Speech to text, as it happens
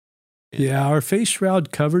Yeah, our face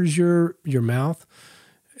shroud covers your mouth,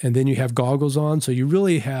 and then you have goggles on, so you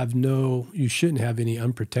really you shouldn't have any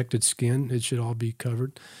unprotected skin. It should all be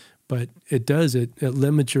covered. But it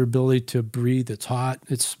limits your ability to breathe. It's hot,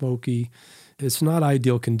 it's smoky. It's not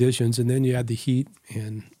ideal conditions, and then you add the heat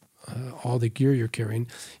and all the gear you're carrying.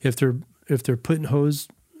 If they're putting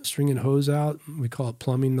stringing hose out, we call it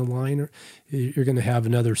plumbing the line, you're going to have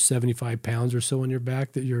another 75 pounds or so on your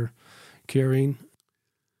back that you're carrying.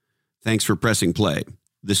 Thanks for pressing play.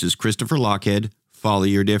 This is Christopher Lochhead, Follow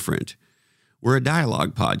Your Different. We're a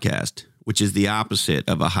dialogue podcast, which is the opposite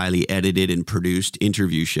of a highly edited and produced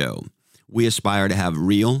interview show. We aspire to have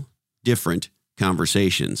real, different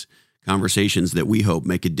conversations that we hope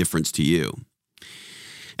make a difference to you.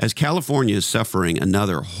 As California is suffering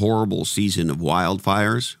another horrible season of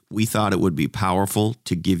wildfires, we thought it would be powerful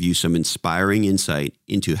to give you some inspiring insight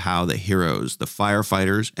into how the heroes, the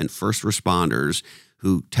firefighters and first responders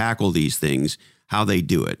who tackle these things, how they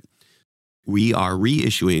do it. We are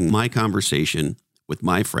reissuing my conversation with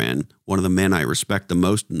my friend, one of the men I respect the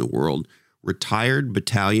most in the world, retired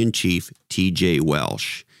Battalion Chief T.J.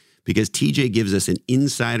 Welsh, because T.J. gives us an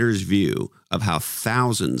insider's view of how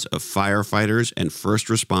thousands of firefighters and first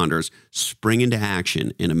responders spring into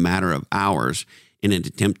action in a matter of hours in an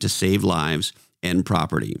attempt to save lives and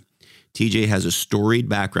property. T.J. has a storied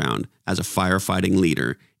background as a firefighting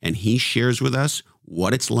leader, and he shares with us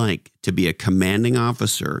what it's like to be a commanding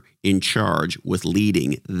officer in charge with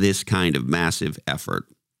leading this kind of massive effort.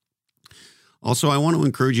 Also, I want to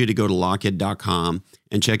encourage you to go to lochhead.com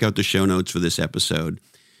and check out the show notes for this episode,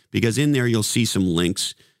 because in there you'll see some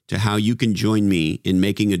links to how you can join me in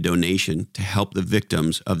making a donation to help the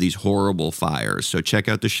victims of these horrible fires. So check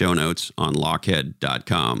out the show notes on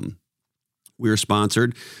lochhead.com. We are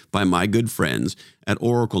sponsored by my good friends at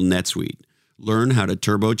Oracle NetSuite. Learn how to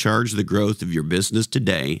turbocharge the growth of your business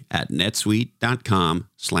today at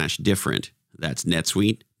netsuite.com/different. That's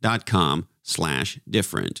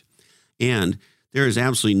netsuite.com/different. And there is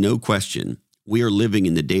absolutely no question we are living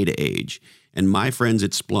in the data age. And my friends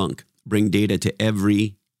at Splunk bring data to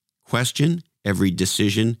every question, every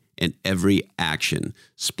decision, and every action.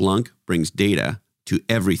 Splunk brings data to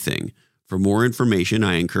everything. For more information,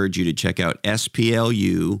 I encourage you to check out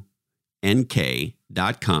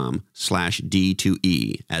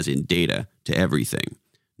splunk.com/D2E, as in data to everything.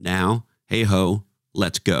 Now, hey ho,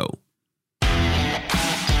 let's go.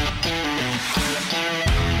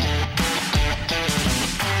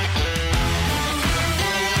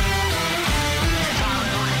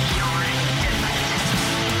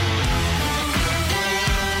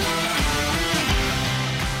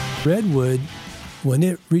 Redwood, when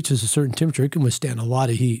it reaches a certain temperature, it can withstand a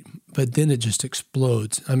lot of heat, but then it just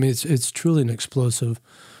explodes. I mean, it's truly an explosive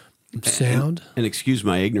sound. And excuse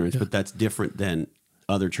my ignorance, but that's different than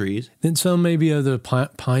other trees? Then some maybe other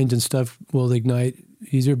pines and stuff will ignite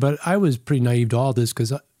easier, but I was pretty naive to all this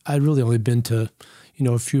because I'd really only been to,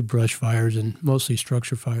 a few brush fires and mostly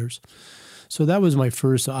structure fires. So that was my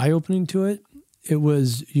first eye-opening to it. It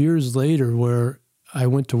was years later where I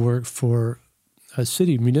went to work for a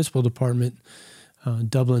city municipal department,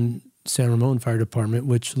 Dublin San Ramon Fire Department,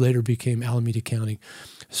 which later became Alameda County.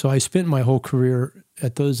 So I spent my whole career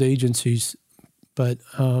at those agencies, but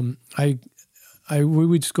we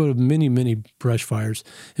would just go to many brush fires.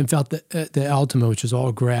 In fact, the Altima, which is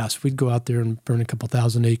all grass, we'd go out there and burn a couple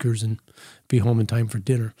thousand acres and be home in time for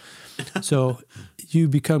dinner. So you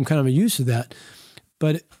become kind of used to that.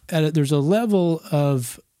 But there's a level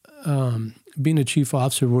of being a chief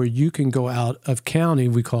officer where you can go out of county,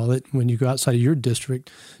 we call it, when you go outside of your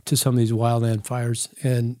district to some of these wildland fires.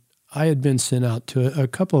 And I had been sent out to a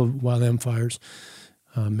couple of wildland fires,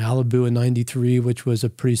 Malibu in 93, which was a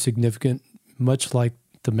pretty significant, much like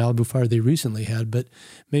the Malibu fire they recently had, but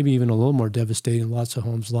maybe even a little more devastating, lots of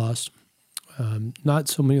homes lost. Not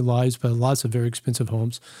so many lives, but lots of very expensive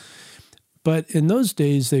homes. But in those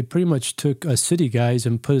days, they pretty much took us city guys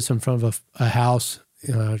and put us in front of a house,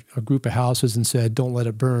 a group of houses, and said, don't let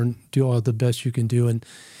it burn, do all the best you can do. And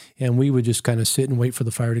we would just kind of sit and wait for the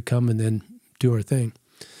fire to come and then do our thing.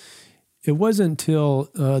 It wasn't until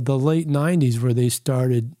the late 90s where they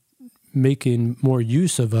started making more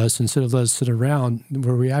use of us instead of let us sit around,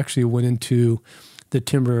 where we actually went into the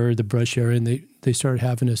timber area, the brush area, and they started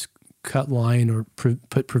having us cut line or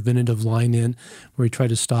put preventative line in where we try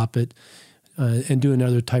to stop it and do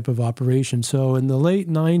another type of operation. So in the late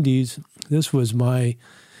 90s, this was my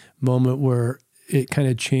moment where it kind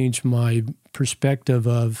of changed my perspective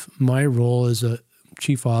of my role as a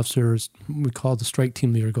chief officer, as we call it the strike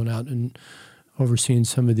team leader, going out and overseeing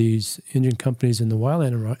some of these engine companies in the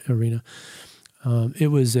wildland arena. It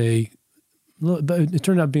was a But it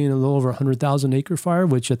turned out being a little over 100,000 acre fire,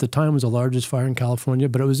 which at the time was the largest fire in California.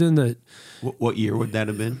 But it was in the... What year would that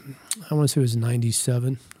have been? I want to say it was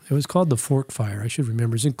 97. It was called the Fork Fire. I should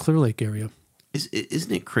remember. It's in Clear Lake area.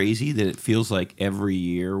 Isn't it crazy that it feels like every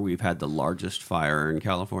year we've had the largest fire in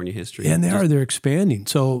California history? And they're expanding.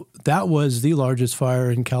 So that was the largest fire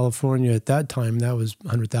in California at that time. That was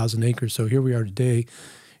 100,000 acres. So here we are today,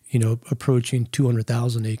 approaching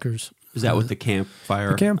 200,000 acres. Is that what the Camp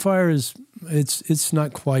Fire? The Camp Fire is, it's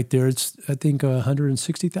not quite there. It's, I think,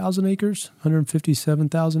 160,000 acres,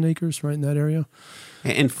 157,000 acres, right in that area.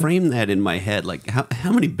 And frame that in my head, like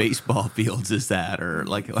how many baseball fields is that? Or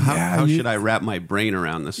like how should I wrap my brain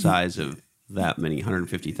around the size of that many,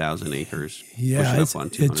 150,000 acres? Yeah,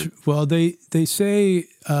 well, they say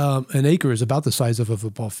an acre is about the size of a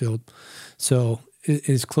football field. So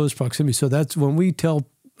it's close proximity. So that's when we tell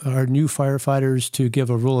our new firefighters to give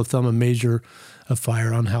a rule of thumb, a measure of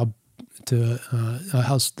fire on how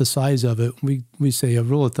the size of it. We say a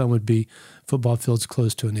rule of thumb would be football fields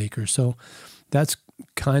close to an acre. So that's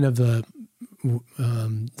kind of the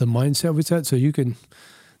mindset we set. So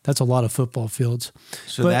that's a lot of football fields.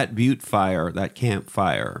 So that Butte fire, that Camp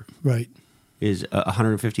Fire, right, is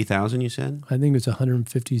 150,000. You said? I think it's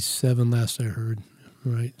 157 last I heard.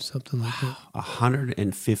 Right, something like that.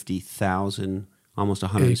 150,000, almost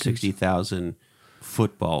 160,000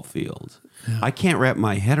 football fields. Yeah. I can't wrap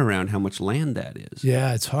my head around how much land that is.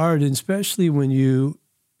 Yeah, it's hard, and especially when you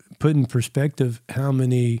put in perspective how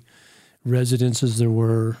many residences there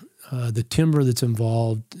were, the timber that's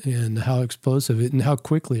involved, and how explosive it and how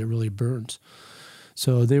quickly it really burns.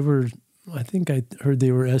 So I think I heard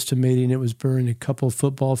they were estimating it was burning a couple of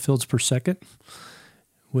football fields per second,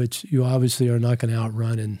 which you obviously are not going to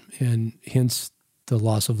outrun, and hence the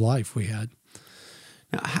loss of life we had.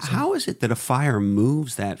 Now, how is it that a fire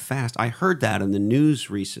moves that fast? I heard that in the news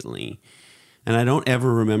recently, and I don't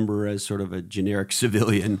ever remember, as sort of a generic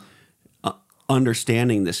civilian,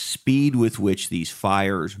 understanding the speed with which these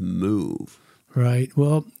fires move. Right.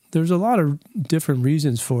 Well, there's a lot of different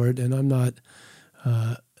reasons for it, and I'm not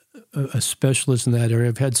a specialist in that area.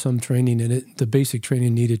 I've had some training in it, the basic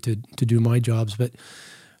training needed to do my jobs. But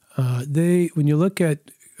when you look at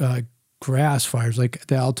grass fires, like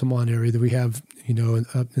the Altamont area that we have,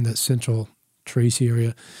 up in that central Tracy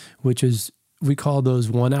area, which is, we call those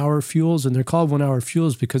 1 hour fuels, and they're called 1 hour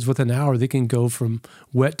fuels because within an hour they can go from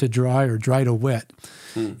wet to dry or dry to wet.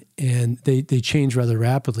 And they change rather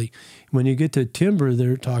rapidly. When you get to timber,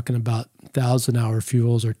 they're talking about 1,000-hour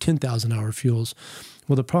fuels or 10,000-hour fuels.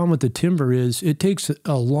 Well, the problem with the timber is it takes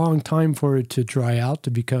a long time for it to dry out,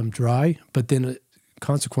 to become dry, but then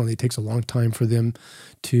consequently it takes a long time for them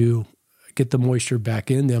to get the moisture back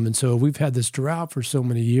in them. And so we've had this drought for so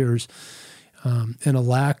many years, and a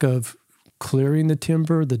lack of clearing the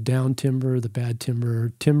timber, the down timber, the bad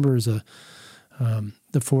timber. Timber is the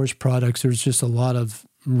forest products. There's just a lot of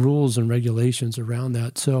rules and regulations around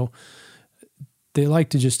that. So they like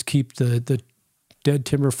to just keep the dead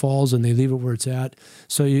timber falls and they leave it where it's at.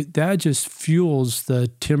 So that just fuels the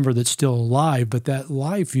timber that's still alive. But that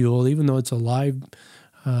live fuel, even though it's a live,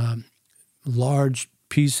 large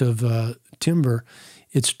piece of timber,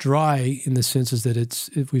 it's dry in the senses that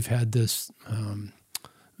we've had this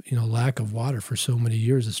lack of water for so many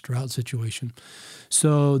years, this drought situation.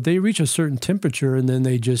 So they reach a certain temperature and then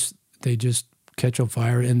they just catch on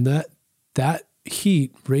fire, and that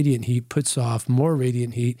heat, radiant heat, puts off more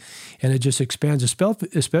radiant heat, and it just expands,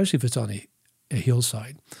 especially if it's on a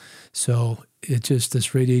hillside. So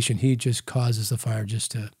this radiation heat just causes the fire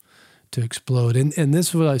just to explode. And this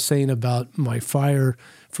is what I was saying about my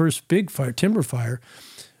first big fire, timber fire.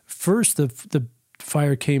 First, the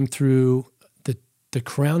fire came through the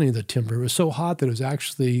crowning of the timber. It was so hot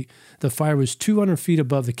that the fire was 200 feet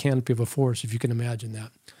above the canopy of a forest, if you can imagine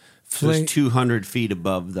that. So it's 200 feet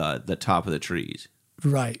above the top of the trees.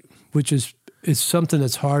 Right, which is something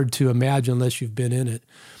that's hard to imagine unless you've been in it.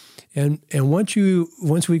 And once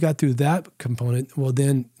we got through that component, well,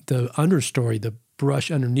 then the understory, the brush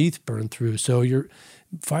underneath, burned through. So your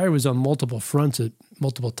fire was on multiple fronts at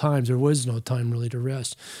multiple times. There was no time really to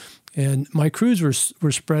rest. And my crews were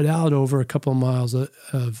spread out over a couple of miles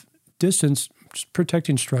of distance,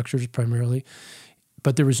 protecting structures primarily,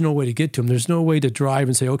 but there was no way to get to them. There's no way to drive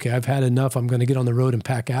and say, okay, I've had enough, I'm going to get on the road and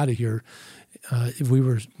pack out of here.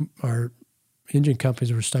 Our engine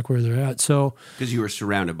companies were stuck where they're at. So because you were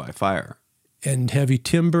surrounded by fire. And heavy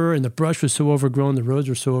timber, and the brush was so overgrown, the roads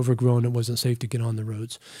were so overgrown, it wasn't safe to get on the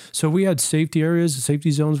roads. So we had safety areas,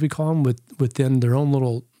 safety zones we call them, within their own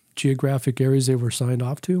little geographic areas they were signed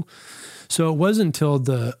off to. So it wasn't until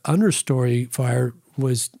the understory fire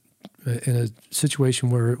was in a situation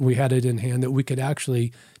where we had it in hand that we could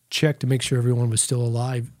actually check to make sure everyone was still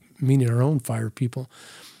alive, meaning our own fire people.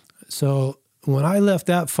 So when I left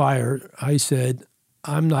that fire, I said,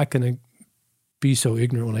 I'm not going to be so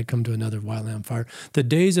ignorant when I come to another wildland fire. The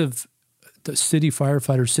days of the city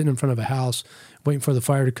firefighters sitting in front of a house waiting for the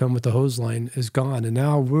fire to come with the hose line is gone. And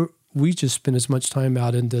now we just spend as much time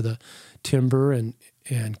out into the timber and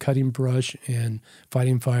cutting brush and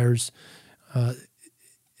fighting fires.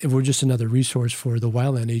 We're just another resource for the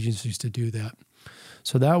wildland agencies to do that.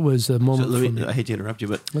 So that was a moment for me. I hate to interrupt you,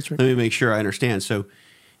 but That's right. let me make sure I understand. So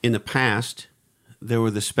in the past, there were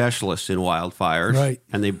the specialists in wildfires, Right.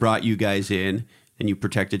 and they brought you guys in, and you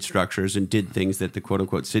protected structures and did things that the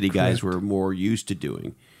quote-unquote city guys were more used to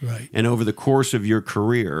doing. Right. And over the course of your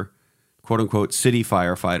career, quote-unquote city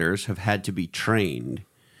firefighters have had to be trained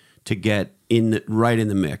to get right in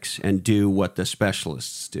the mix and do what the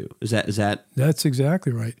specialists do. Is that? That's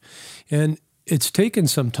exactly right. And it's taken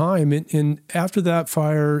some time. And after that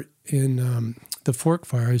fire in the Fork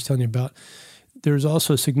Fire I was telling you about, there's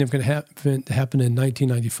also a significant event that happened in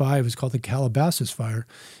 1995. It's called the Calabasas Fire,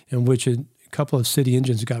 in which a couple of city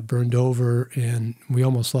engines got burned over, and we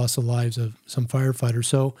almost lost the lives of some firefighters.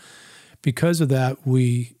 So because of that,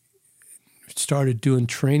 we started doing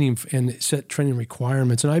training and set training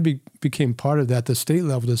requirements. And I became part of that, the state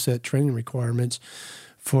level, to set training requirements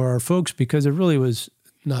for our folks, because it really was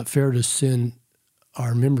not fair to send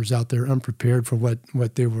our members out there unprepared for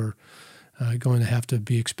what they were going to have to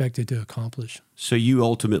be expected to accomplish. So you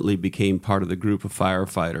ultimately became part of the group of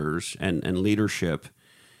firefighters and leadership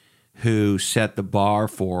who set the bar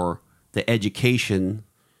for the education,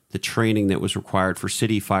 the training that was required for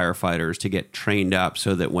city firefighters to get trained up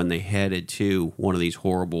so that when they headed to one of these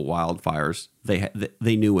horrible wildfires,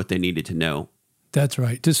 they knew what they needed to know. That's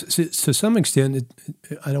right. To some extent,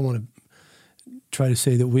 I don't want to try to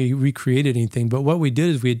say that we recreated anything, but what we did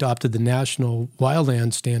is we adopted the National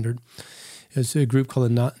Wildland Standard. It's a group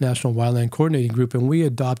called the National Wildland Coordinating Group, and we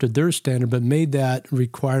adopted their standard but made that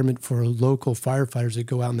requirement for local firefighters that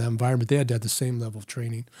go out in that environment. They had to have the same level of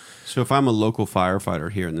training. So if I'm a local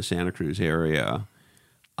firefighter here in the Santa Cruz area,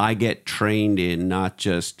 I get trained in not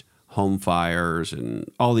just home fires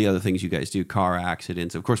and all the other things you guys do, car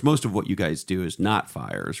accidents. Of course, most of what you guys do is not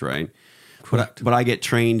fires, right? Correct. But I get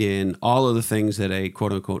trained in all of the things that a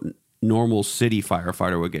quote-unquote normal city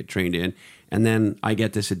firefighter would get trained in, and then I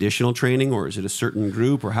get this additional training, or is it a certain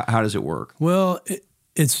group, or how does it work? Well,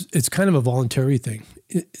 it's kind of a voluntary thing.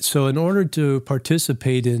 So in order to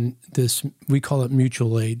participate in this, we call it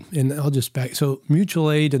mutual aid. And I'll just back. So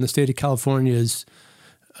mutual aid in the state of California is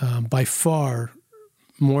by far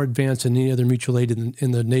more advanced than any other mutual aid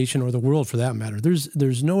in the nation or the world, for that matter.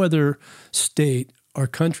 There's no other state or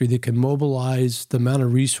country that can mobilize the amount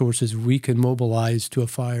of resources we can mobilize to a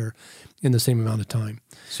fire in the same amount of time.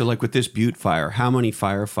 So like with this Butte fire, how many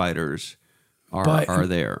firefighters are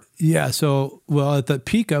there? Yeah, so, well, at the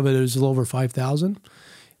peak of it, it was a little over 5,000.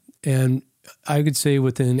 And I could say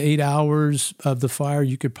within 8 hours of the fire,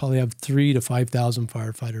 you could probably have 3,000 to 5,000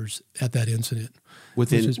 firefighters at that incident.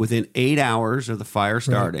 Within 8 hours of the fire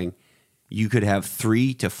starting, right, you could have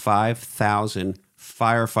 3,000 to 5,000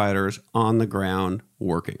 firefighters on the ground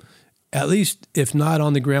working. At least, if not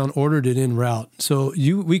on the ground, ordered and en route. So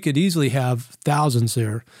we could easily have thousands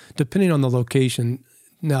there, depending on the location.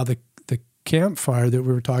 Now, the campfire that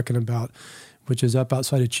we were talking about, which is up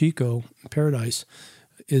outside of Chico, Paradise,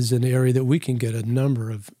 is an area that we can get a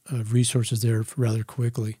number of resources there rather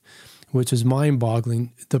quickly, which is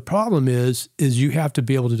mind-boggling. The problem is you have to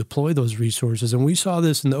be able to deploy those resources. And we saw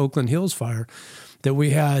this in the Oakland Hills fire, that we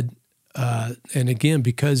had, and again,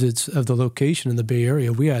 because it's of the location in the Bay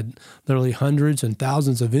Area, we had literally hundreds and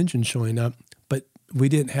thousands of engines showing up, but we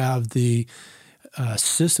didn't have the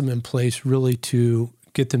system in place really to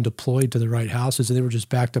get them deployed to the right houses, and they were just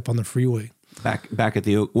backed up on the freeway. Back at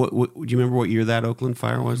the what do you remember what year that Oakland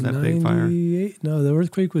fire was? That big fire? No, the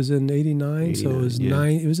earthquake was in '89, so it was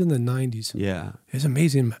It was in the '90s. Yeah, it's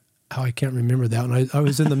amazing how I can't remember that one. I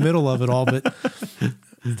was in the middle of it all, but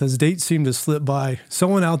those dates seem to slip by.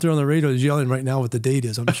 Someone out there on the radio is yelling right now what the date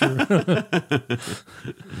is, I'm sure.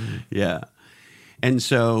 Yeah, and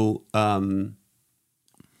so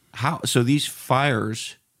so these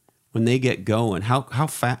fires, when they get going, how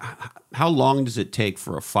long does it take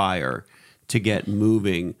for a fire to get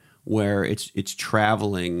moving where it's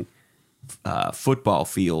traveling football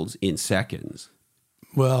fields in seconds?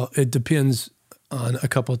 Well, it depends on a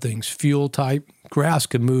couple of things. Fuel type. Grass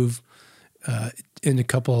could move in a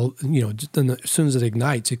couple, as soon as it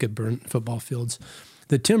ignites, it could burn football fields.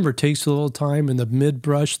 The timber takes a little time, and the mid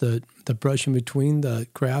brush, the brush in between the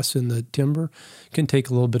grass and the timber, can take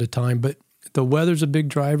a little bit of time. But the weather's a big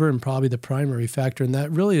driver and probably the primary factor, and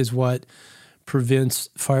that really is what prevents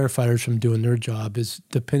firefighters from doing their job. Is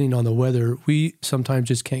depending on the weather, we sometimes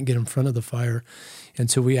just can't get in front of the fire,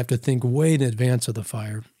 and so we have to think way in advance of the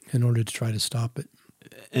fire in order to try to stop it.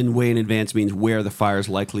 And way in advance means where the fire is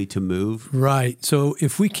likely to move. Right. So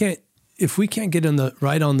if we can't get on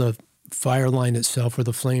the fire line itself where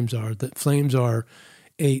the flames are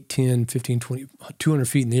 8, 10, 15, 20, 200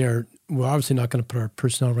 feet in the air, we're obviously not going to put our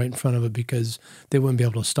personnel right in front of it because they wouldn't be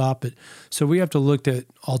able to stop it. So we have to look at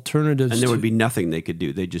alternatives. And there would be nothing they could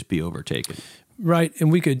do. They'd just be overtaken. Right.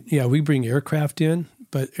 And we bring aircraft in,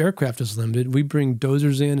 but aircraft is limited. We bring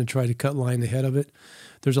dozers in and try to cut line ahead of it.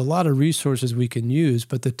 There's a lot of resources we can use,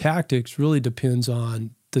 but the tactics really depends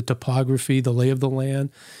on the topography, the lay of the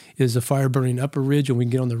land. Is the fire burning up a ridge and we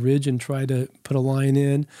can get on the ridge and try to put a line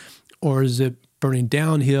in? Or is it burning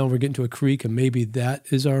downhill and we're getting to a creek and maybe that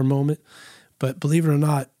is our moment? But believe it or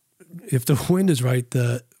not, if the wind is right,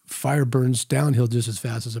 the fire burns downhill just as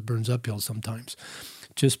fast as it burns uphill sometimes,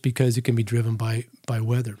 just because it can be driven by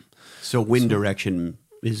weather. So wind direction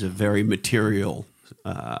is a very material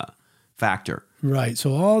factor. Right.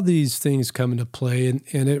 So all these things come into play, and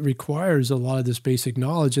it requires a lot of this basic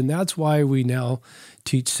knowledge. And that's why we now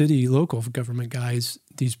teach local government guys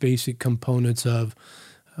these basic components of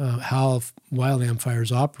how wildland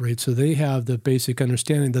fires operate. So they have the basic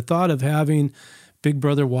understanding. The thought of having Big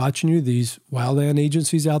Brother watching you, these wildland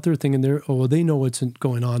agencies out there thinking they know what's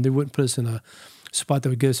going on. They wouldn't put us in a spot that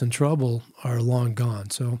would get us in trouble, are long gone.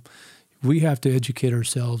 So we have to educate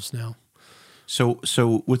ourselves now.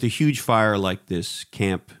 So with a huge fire like this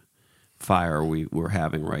camp fire we're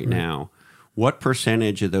having right now, what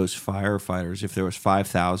percentage of those firefighters, if there was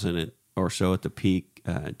 5,000 or so at the peak,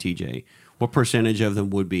 TJ, what percentage of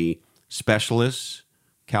them would be specialists,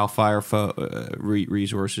 CAL FIRE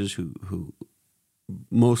resources who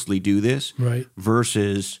mostly do this, right,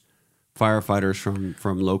 versus firefighters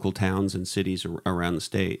from local towns and cities around the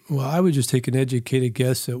state? Well, I would just take an educated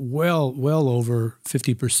guess that well over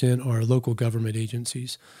 50% are local government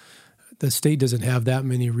agencies. The state doesn't have that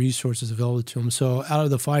many resources available to them. So out of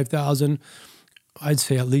the 5,000, I'd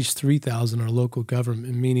say at least 3,000 are local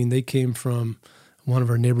government, meaning they came from one of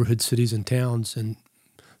our neighborhood cities and towns and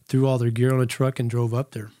threw all their gear on a truck and drove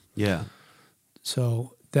up there. Yeah.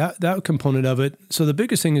 So that component of it. So the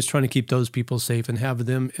biggest thing is trying to keep those people safe and have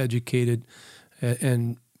them educated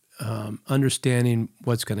and understanding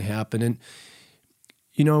what's going to happen. And,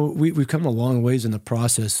 we've come a long ways in the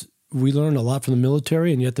process. We learned a lot from the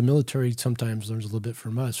military, and yet the military sometimes learns a little bit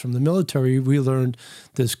from us. From the military, we learned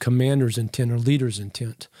this commander's intent or leader's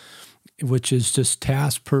intent, which is just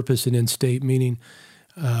task, purpose, and end state, meaning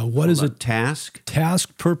what is a task?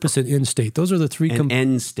 Task, purpose, and end state. Those are the three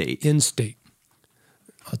end state. End state.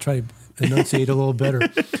 I'll try to enunciate a little better.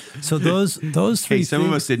 So those three Hey, some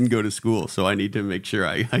of us didn't go to school, so I need to make sure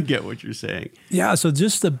I get what you're saying. Yeah, so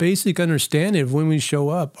just the basic understanding of when we show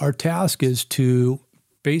up, our task is to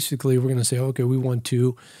basically, we're going to say, okay, we want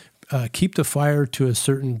to keep the fire to a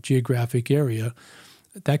certain geographic area.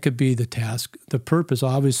 That could be the task. The purpose,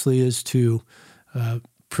 obviously, is to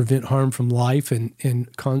prevent harm from life and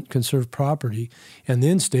conserve property. And the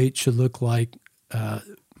end state should look like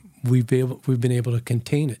we've been able to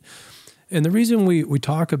contain it. And the reason we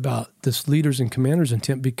talk about this leaders and commanders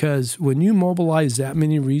intent, because when you mobilize that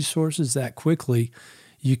many resources that quickly,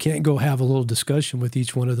 you can't go have a little discussion with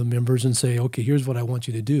each one of the members and say, okay, here's what I want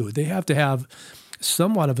you to do. They have to have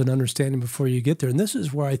somewhat of an understanding before you get there. And this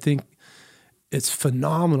is where I think it's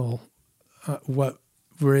phenomenal what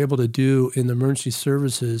we're able to do in the emergency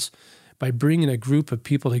services by bringing a group of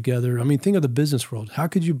people together. I mean, think of the business world. How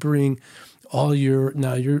could you bring all your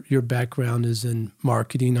background is in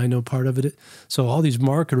marketing, I know part of it. So all these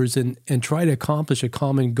marketers and try to accomplish a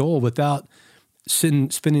common goal without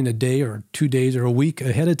spending a day or 2 days or a week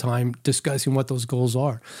ahead of time discussing what those goals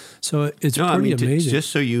are. So it's amazing. Just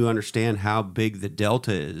so you understand how big the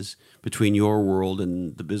delta is between your world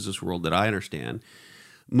and the business world that I understand,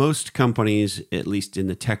 most companies, at least in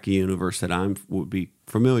the tech universe that I would be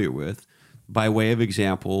familiar with, by way of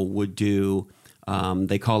example, would do,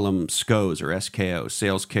 they call them SKOs or SKO,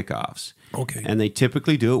 sales kickoffs. Okay. And they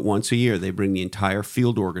typically do it once a year. They bring the entire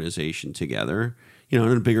field organization together. In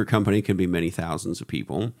a bigger company, it can be many thousands of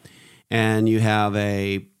people. And you have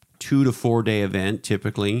a 2 to 4 day event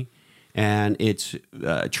typically, and it's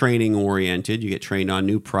training oriented. You get trained on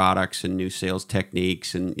new products and new sales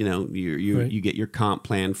techniques, and you get your comp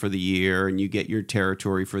plan for the year, and you get your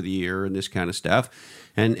territory for the year, and this kind of stuff.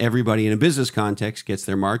 And everybody in a business context gets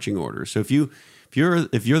their marching orders. So if you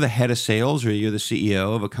if you're the head of sales or you're the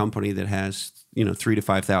CEO of a company that has 3,000 to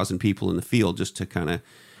 5,000 people in the field, just to kind of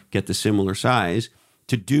get the similar size,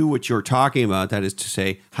 to do what you're talking about, that is to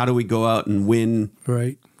say, how do we go out and win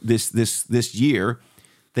this year?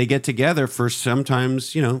 They get together for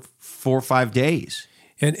sometimes 4 or 5 days.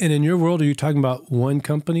 And in your world, are you talking about one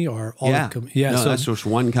company or all the companies? Yeah, no, that's just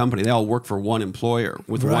one company. They all work for one employer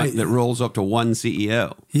with one that rolls up to one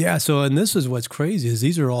CEO. Yeah, so and this is what's crazy is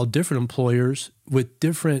these are all different employers with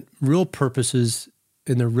different real purposes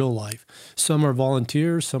in their real life. Some are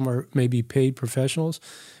volunteers, some are maybe paid professionals.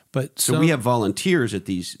 But so we have volunteers at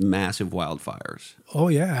these massive wildfires. Oh,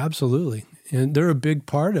 yeah, absolutely. And they're a big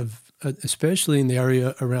part of, especially in the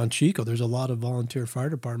area around Chico, there's a lot of volunteer fire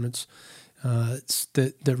departments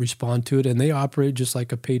that respond to it, and they operate just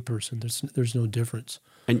like a paid person. There's no difference.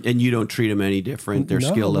 And you don't treat them any different? Their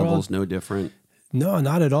skill level's no different? No,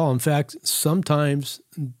 not at all. In fact, sometimes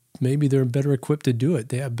maybe they're better equipped to do it.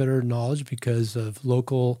 They have better knowledge because of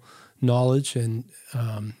local knowledge and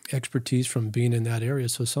expertise from being in that area.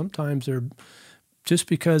 So sometimes they're just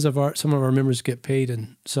because of some of our members get paid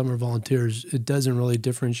and some are volunteers, it doesn't really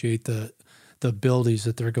differentiate the abilities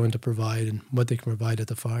that they're going to provide and what they can provide at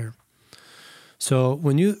the fire. So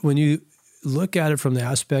when you look at it from the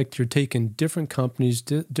aspect, you're taking different companies,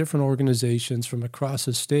 different organizations from across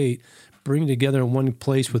the state, bringing together in one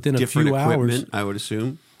place within a few hours. I would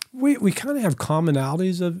assume. We kind of have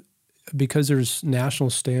commonalities because there's national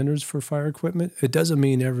standards for fire equipment. It doesn't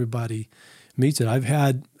mean everybody meets it. I've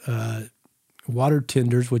had water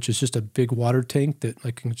tenders, which is just a big water tank,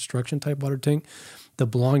 like a construction type water tank, that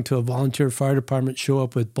belong to a volunteer fire department, show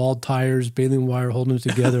up with bald tires, baling wire holding them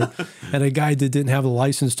together, and a guy that didn't have a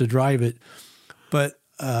license to drive it. But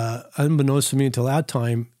unbeknownst to me until that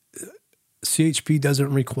time, CHP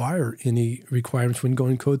doesn't require any requirements when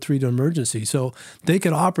going code 3 to emergency. So they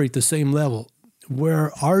could operate the same level,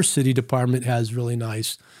 where our city department has really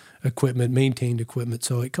nice equipment, maintained equipment.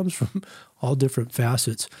 So it comes from all different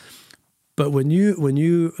facets. But when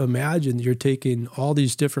you imagine you're taking all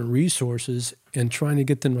these different resources and trying to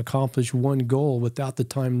get them to accomplish one goal without the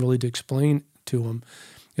time really to explain to them,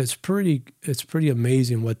 it's pretty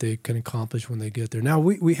amazing what they can accomplish when they get there. Now,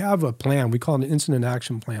 we have a plan. We call it an incident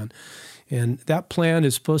action plan. And that plan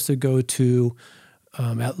is supposed to go to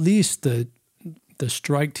at least the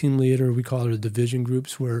strike team leader, we call it the division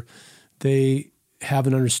groups, where they have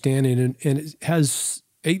an understanding. And it has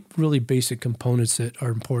 8 really basic components that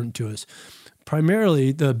are important to us.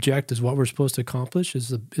 Primarily, the objectives, what we're supposed to accomplish, is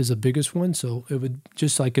the biggest one. So it would,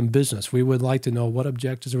 just like in business, we would like to know what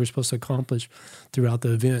objectives are we supposed to accomplish throughout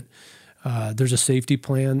the event. There's a safety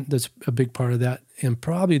plan that's a big part of that. And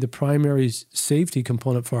probably the primary safety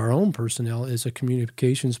component for our own personnel is a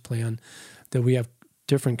communications plan that we have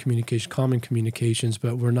different common communications,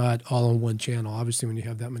 but we're not all on one channel, obviously, when you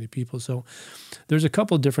have that many people. So there's a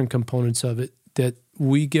couple of different components of it that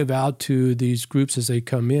we give out to these groups as they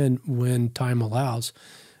come in when time allows.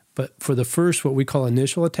 But for the first, what we call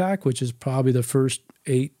initial attack, which is probably the first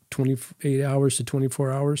 28 hours to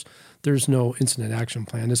 24 hours, there's no incident action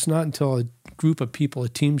plan. It's not until a group of people, a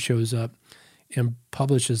team shows up and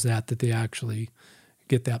publishes that they actually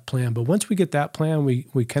get that plan. But once we get that plan,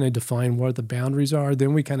 we kind of define what the boundaries are.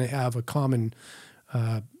 Then we kind of have a common,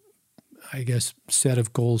 set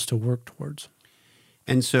of goals to work towards.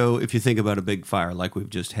 And so if you think about a big fire like we've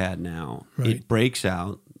just had now, It breaks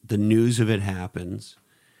out, the news of it happens,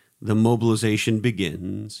 the mobilization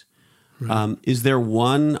begins. Right. Is there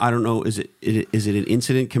one, I don't know, is it an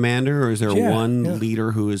incident commander, or is there one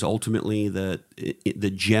leader who is ultimately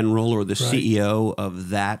the general or the CEO of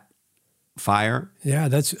that fire? Yeah,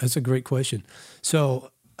 that's a great question.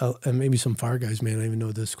 So, and maybe some fire guys may not even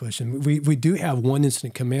know this question. We do have one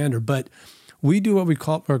incident commander, but we do what we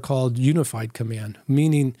are called unified command,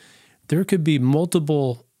 meaning there could be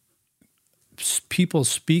multiple people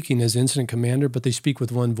speaking as incident commander, but they speak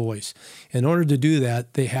with one voice. In order to do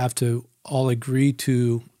that, they have to all agree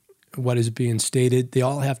to what is being stated. They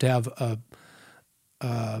all have to have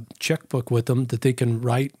a checkbook with them that they can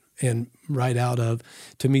write out of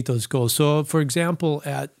to meet those goals. So, for example,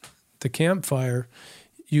 at the campfire,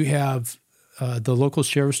 you have the local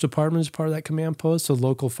sheriff's department is part of that command post. The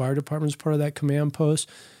local fire department is part of that command post.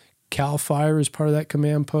 CAL FIRE is part of that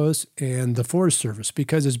command post, and the Forest Service,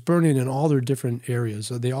 because it's burning in all their different areas.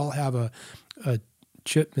 So they all have a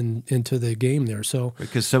chip into the game there. So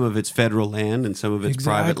because some of it's federal land and some of it's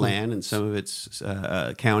private land and some of it's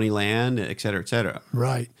county land, et cetera, et cetera.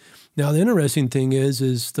 Right. Now, the interesting thing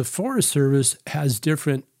is the Forest Service has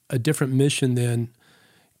a different mission than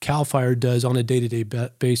CAL FIRE does on a day-to-day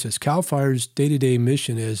basis. CAL FIRE's day-to-day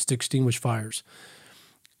mission is to extinguish fires.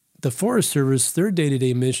 the Forest Service, their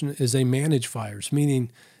day-to-day mission is they manage fires,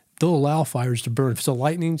 meaning they'll allow fires to burn. If it's a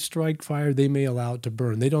lightning strike fire, they may allow it to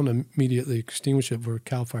burn. They don't immediately extinguish it where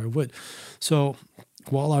CAL FIRE would. So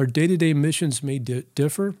while our day-to-day missions may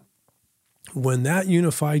differ, when that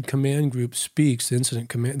unified command group speaks, incident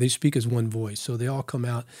command, they speak as one voice. So they all come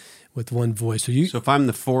out with one voice. So if I'm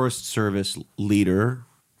the Forest Service leader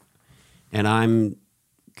and I'm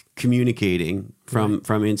communicating from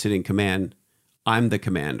incident command, I'm the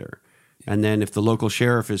commander. And then if the local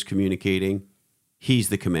sheriff is communicating, he's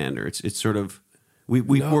the commander. It's sort of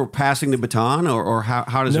we're passing the baton, or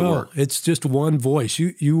how does it work? It's just one voice.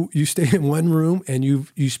 You stay in one room and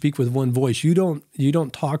you speak with one voice. You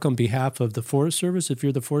don't talk on behalf of the Forest Service. If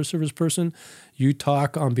you're the Forest Service person, you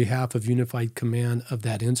talk on behalf of unified command of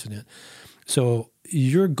that incident. So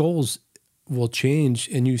your goals will change,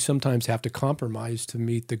 and you sometimes have to compromise to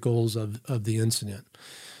meet the goals of the incident.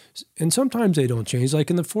 And sometimes they don't change. Like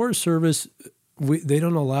in the Forest Service, they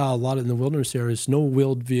don't allow a lot in the wilderness areas, no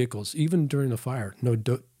wheeled vehicles, even during a fire. No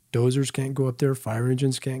dozers can't go up there. Fire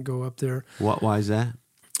engines can't go up there. Why is that?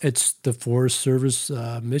 It's the Forest Service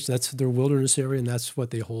mission. That's their wilderness area, and that's what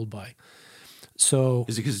they hold by. So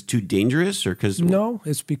is it because it's too dangerous, or because no?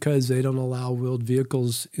 It's because they don't allow wheeled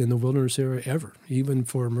vehicles in the wilderness area ever, even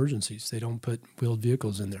for emergencies. They don't put wheeled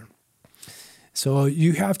vehicles in there. So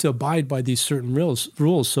you have to abide by these certain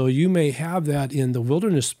rules. So you may have that in the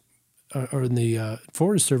wilderness or in the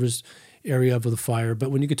Forest Service area of the fire,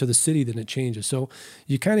 but when you get to the city, then it changes. So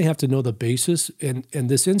you kind of have to know the basis, and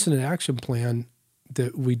this incident action plan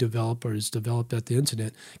that we develop or is developed at the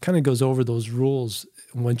incident kind of goes over those rules.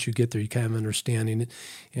 Once you get there, you kind of understanding it,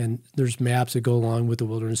 and there's maps that go along with the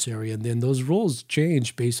wilderness area, and then those rules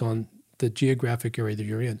change based on the geographic area that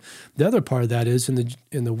you're in. The other part of that is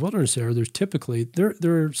in the wilderness area, there's typically there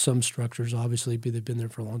are some structures, obviously, they've been there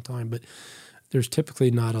for a long time, but there's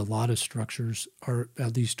typically not a lot of structures, or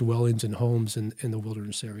at least dwellings and homes in the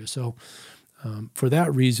wilderness area. So for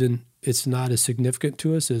that reason, it's not as significant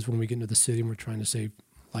to us as when we get into the city and we're trying to save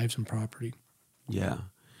lives and property. Yeah.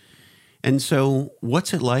 And so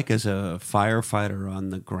what's it like as a firefighter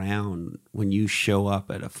on the ground when you show up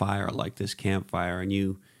at a fire like this campfire and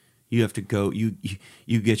you have to go, you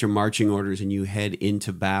get your marching orders and you head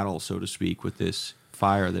into battle, so to speak, with this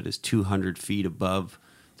fire that is 200 feet above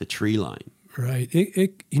the tree line? Right.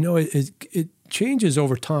 It changes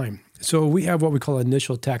over time. So we have what we call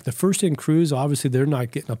initial attack. The first in crews, obviously, they're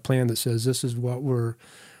not getting a plan that says this is what we're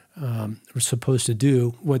supposed to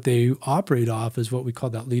do. What they operate off is what we call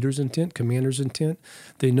that leader's intent, commander's intent.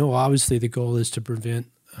 They know, obviously, the goal is to prevent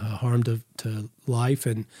harm to life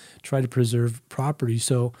and try to preserve property.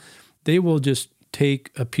 So they will just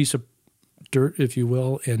take a piece of dirt, if you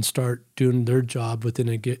will, and start doing their job within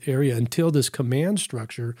an area until this command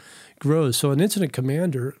structure grows. So an incident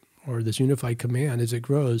commander, or this unified command, as it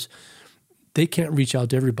grows, they can't reach out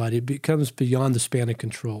to everybody. It becomes beyond the span of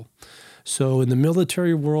control. So in the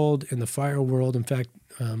military world, in the fire world, in fact,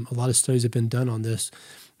 a lot of studies have been done on this,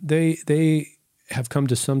 they have come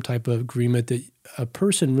to some type of agreement that a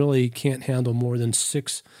person really can't handle more than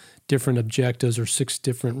 6 different objectives or 6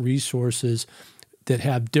 different resources that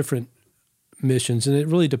have different missions, and it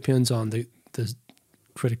really depends on the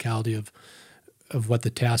criticality of what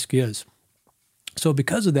the task is. So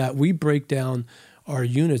because of that, we break down our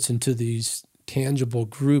units into these tangible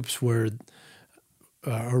groups where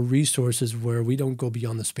our resources where we don't go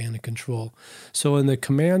beyond the span of control. So in the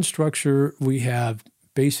command structure, we have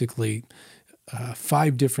basically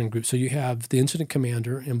 5 different groups. So you have the incident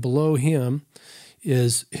commander, and below him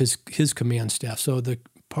is his command staff. So the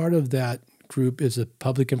part of that group is a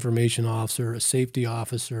public information officer, a safety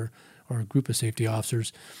officer, or a group of safety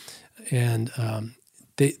officers, and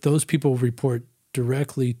those people report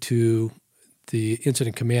directly to the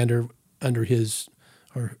incident commander under his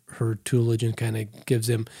or her tutelage, and kind of gives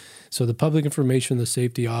them, so the public information, the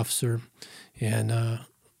safety officer, and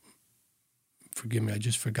forgive me, I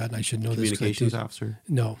just forgotten. I should know this. Communications officer?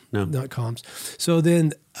 No, not comms. So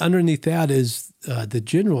then underneath that is the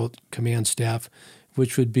general command staff,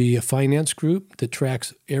 which would be a finance group that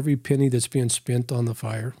tracks every penny that's being spent on the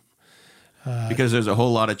fire. Because there's a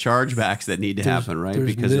whole lot of chargebacks that need to happen, right?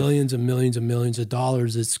 There's because millions and millions and millions of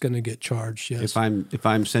dollars that's going to get charged. Yes. If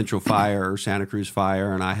I'm Central Fire or Santa Cruz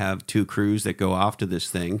Fire and I have 2 crews that go off to this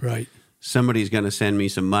thing, right, somebody's going to send me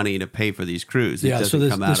some money to pay for these crews. Yeah, so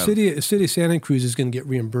the city of Santa Cruz is going to get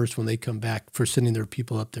reimbursed when they come back for sending their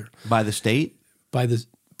people up there. By the state? By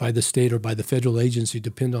the state or by the federal agency,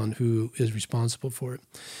 depend on who is responsible for it.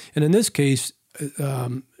 And in this case,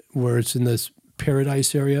 where it's in this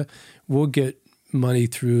Paradise area, we'll get money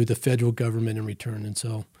through the federal government in return, and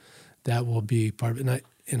so that will be part of it.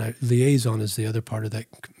 liaison is the other part of that.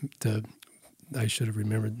 I should have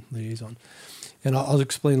remembered liaison. And I'll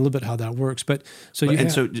explain a little bit how that works. But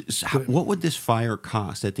what would this fire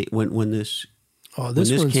cost at when this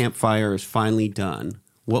this campfire is finally done?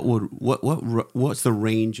 What's the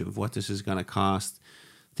range of what this is going to cost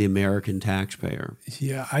the American taxpayer?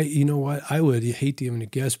 Yeah, you know what? I would hate to even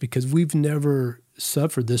guess, because we've never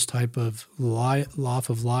suffered this type of loss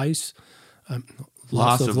of life.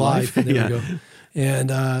 There we go.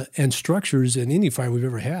 And structures in any fire we've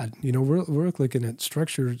ever had. We're looking at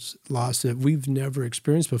structures loss that we've never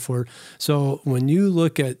experienced before. So when you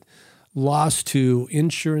look at loss to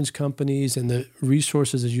insurance companies and the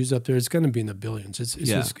resources that's used up there, it's going to be in the billions.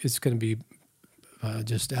 It's going to be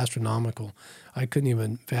just astronomical. I couldn't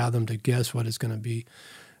even fathom to guess what it's going to be.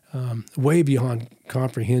 Way beyond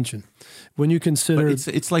comprehension. When you consider, but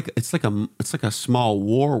it's like a small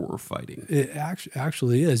war we're fighting. It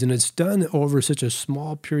actually is, and it's done over such a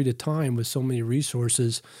small period of time with so many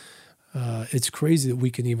resources. It's crazy that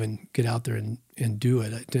we can even get out there and do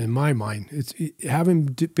it. In my mind, having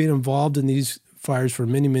been involved in these fires for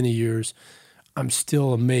many, many years, I'm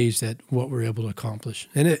still amazed at what we're able to accomplish.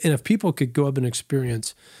 And if people could go up and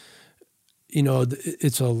experience,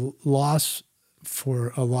 it's a loss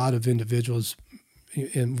for a lot of individuals,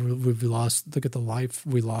 and we've lost. Look at the life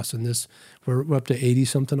we lost in this. We're up to 80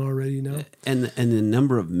 something already now, and the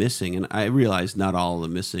number of missing. And I realize not all of the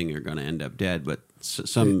missing are going to end up dead, but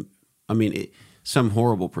some. Some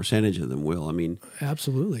horrible percentage of them will.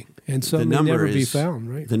 Absolutely, and some may never be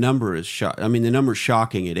found. Right. The number is the number's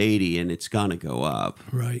shocking at 80, and it's going to go up.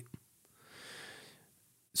 Right.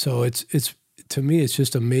 So it's to me, it's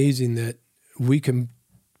just amazing that we can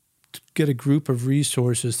get a group of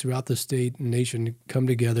resources throughout the state and nation to come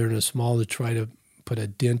together in a small to try to put a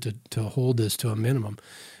dent to hold this to a minimum.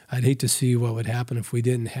 I'd hate to see what would happen if we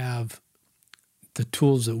didn't have the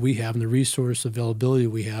tools that we have and the resource availability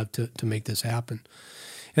we have to make this happen.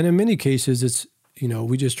 And in many cases, it's,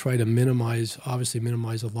 we just try to minimize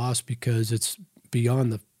the loss, because it's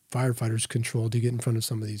beyond the firefighters' control to get in front of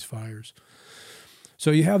some of these fires.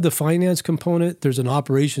 So you have the finance component. There's an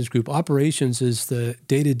operations group. Operations is the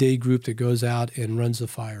day-to-day group that goes out and runs the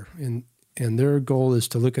fire. And their goal is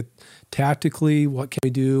to look at tactically what can we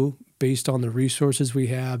do based on the resources we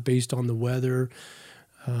have, based on the weather.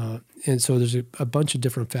 And so there's a bunch of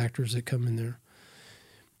different factors that come in there.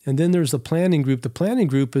 And then there's the planning group. The planning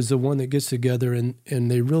group is the one that gets together and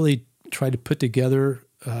they really try to put together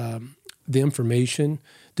the information,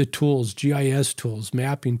 the tools, GIS tools,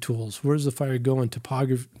 mapping tools. Where's the fire going?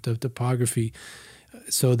 Topography,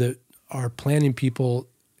 so that our planning people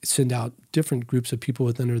send out different groups of people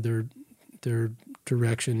within their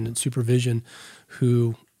direction and supervision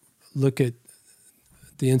who look at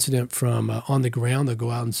the incident from on the ground. They'll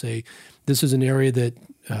go out and say, this is an area that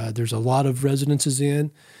there's a lot of residences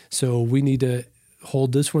in, so we need to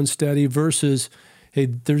hold this one steady, versus, hey,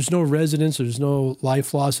 there's no residents, there's no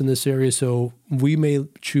life loss in this area, so we may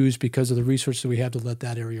choose, because of the resources we have, to let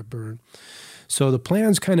that area burn. So the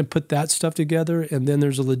plans kind of put that stuff together, and then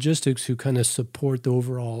there's the logistics who kind of support the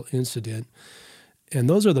overall incident. And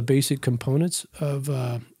those are the basic components of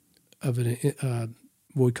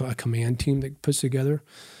what we call a command team that puts together.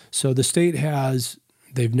 So the state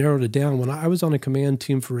they've narrowed it down. When I was on a command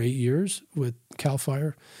team for 8 years with CAL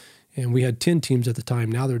FIRE, and we had 10 teams at the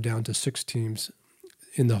time. Now they're down to 6 teams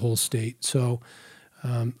in the whole state. So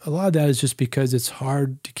a lot of that is just because it's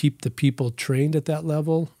hard to keep the people trained at that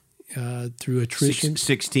level through attrition.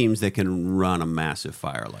 Six teams that can run a massive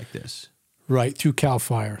fire like this. Right, through CAL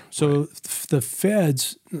FIRE. So the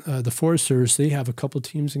feds, the Forest Service, they have a couple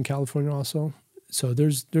teams in California also. So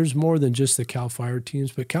there's more than just the CAL FIRE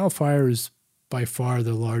teams, but CAL FIRE is by far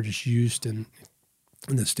the largest used in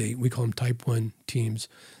the state. We call them Type 1 teams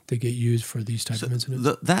that get used for these type of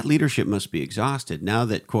incidents. That leadership must be exhausted now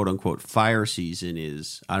that quote-unquote fire season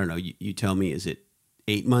is, I don't know, you tell me, is it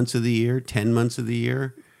 8 months of the year, 10 months of the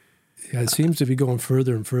year? Yeah, it seems to be going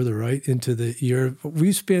further and further, right, into the year.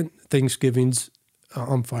 We spent Thanksgivings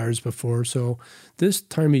on fires before, so this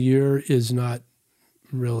time of year is not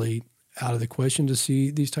really out of the question to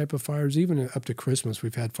see these type of fires. Even up to Christmas,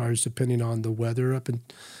 we've had fires depending on the weather up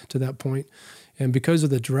to that point. And because of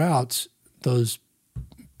the droughts, those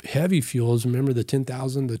heavy fuels, remember the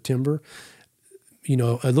 10,000, the timber,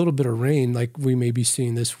 a little bit of rain like we may be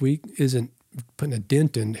seeing this week isn't putting a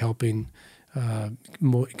dent in helping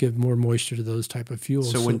give more moisture to those type of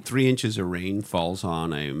fuels. So when 3 inches of rain falls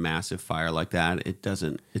on a massive fire like that, it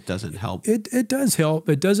doesn't help. It does help.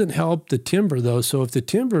 It doesn't help the timber though. So if the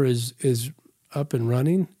timber is up and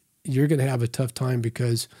running, you're going to have a tough time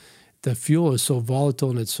because the fuel is so volatile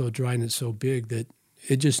and it's so dry and it's so big that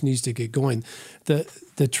It just needs to get going.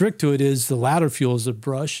 The trick to it is the ladder fuels, the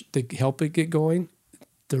brush that help it get going.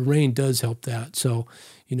 The rain does help that. So,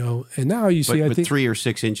 and now you see, but 3 or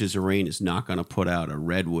 6 inches of rain is not going to put out a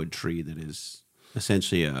redwood tree that is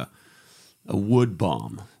essentially a wood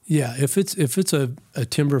bomb. Yeah, if it's a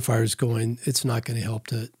timber fire's going, it's not going to help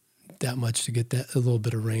that much to get a little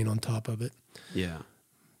bit of rain on top of it. Yeah.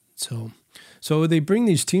 So they bring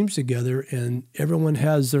these teams together, and everyone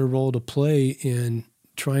has their role to play in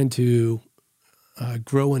trying to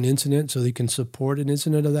grow an incident so they can support an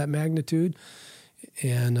incident of that magnitude.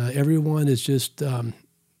 And everyone is just,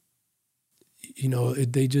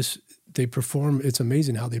 they perform. It's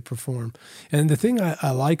amazing how they perform. And the thing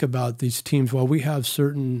I like about these teams, while we have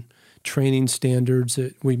certain training standards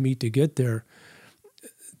that we meet to get there,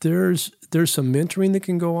 there's some mentoring that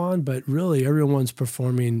can go on, but really everyone's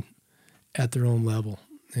performing at their own level.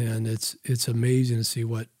 And it's amazing to see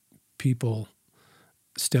what people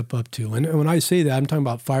step up to. And when I say that, I'm talking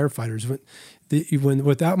about firefighters. When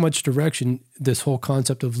without much direction, this whole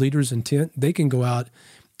concept of leader's intent, they can go out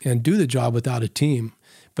and do the job without a team.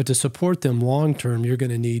 But to support them long term, you're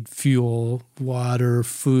going to need fuel, water,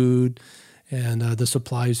 food, and the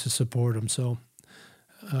supplies to support them. So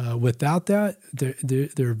without that,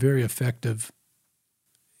 they're very effective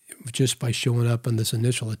just by showing up on this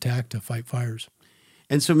initial attack to fight fires.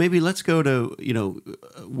 And so maybe let's go to,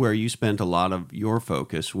 where you spent a lot of your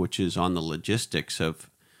focus, which is on the logistics of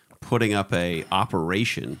putting up a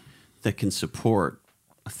operation that can support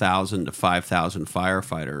 1,000 to 5,000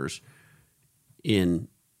 firefighters in,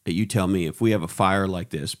 you tell me, if we have a fire like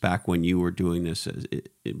this back when you were doing this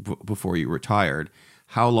before you retired,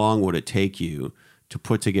 how long would it take you to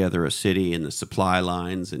put together a city and the supply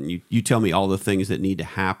lines? And you tell me all the things that need to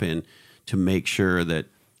happen to make sure that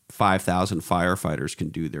 5,000 firefighters can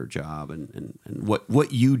do their job, and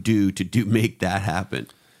what you do to make that happen.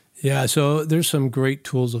 Yeah, so there's some great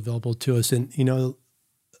tools available to us. And,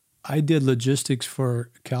 I did logistics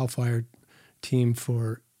for CAL FIRE team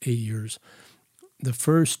for 8 years. The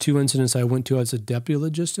first 2 incidents I went to as a deputy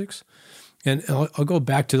logistics, and I'll go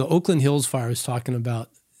back to the Oakland Hills fire I was talking about.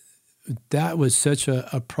 That was such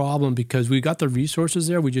a problem because we got the resources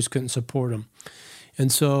there, we just couldn't support them.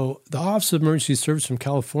 And so the Office of Emergency Services from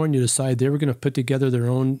California decided they were going to put together their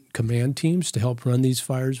own command teams to help run these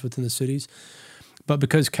fires within the cities. But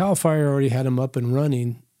because CAL FIRE already had them up and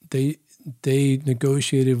running, they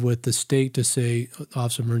negotiated with the state to say,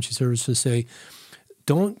 Office of Emergency Services to say,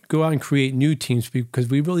 don't go out and create new teams because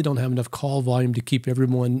we really don't have enough call volume to keep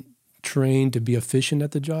everyone trained to be efficient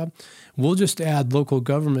at the job. We'll just add local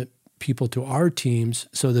government people to our teams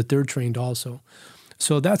so that they're trained also.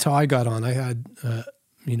 So that's how I got on. I had,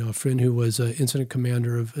 a friend who was an incident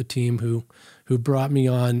commander of a team who brought me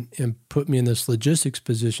on and put me in this logistics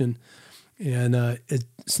position. And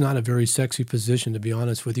it's not a very sexy position, to be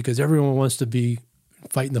honest with you, because everyone wants to be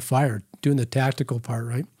fighting the fire, doing the tactical part,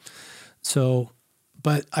 right? So,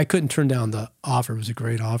 but I couldn't turn down the offer. It was a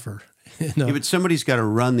great offer. Yeah, but somebody's got to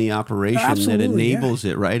run the operation that enables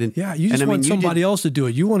it, right? And, you just want somebody else to do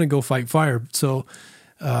it. You want to go fight fire. So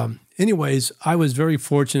anyways, I was very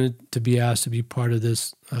fortunate to be asked to be part of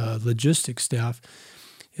this logistics staff.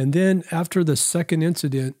 And then after the second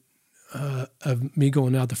incident of me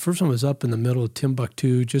going out, the first one was up in the middle of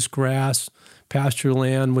Timbuktu, just grass, pasture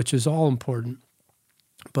land, which is all important.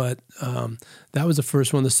 But that was the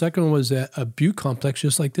first one. The second one was at a Butte complex,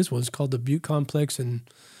 just like this one. It's called the Butte Complex in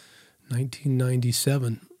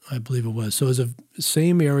 1997, I believe it was. So it was the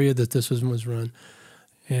same area that this one was run.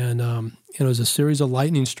 And it was a series of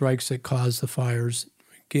lightning strikes that caused the fires.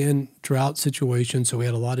 Again, drought situation, so we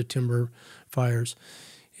had a lot of timber fires.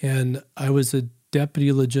 And I was the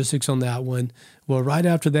deputy logistics on that one. Well, right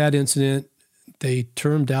after that incident, they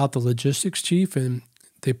termed out the logistics chief, and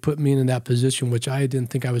they put me in that position, which I didn't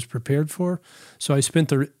think I was prepared for. So I spent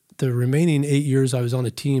the remaining 8 years I was on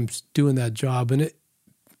the team doing that job, and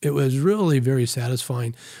it was really very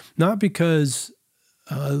satisfying. Not because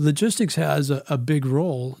logistics has a big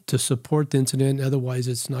role to support the incident. Otherwise,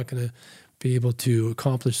 it's not going to be able to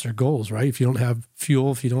accomplish their goals, right? If you don't have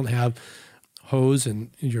fuel, if you don't have hose and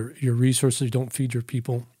your resources, you don't feed your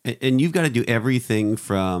people. And you've got to do everything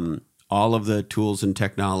from all of the tools and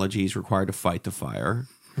technologies required to fight the fire,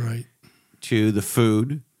 right, to the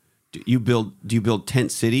food. Do you build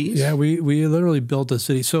tent cities? Yeah, we literally built a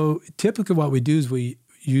city. So typically what we do is we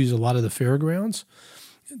use a lot of the fairgrounds.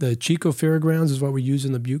 The Chico Fairgrounds is what we use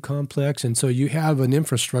in the Butte Complex. And so you have an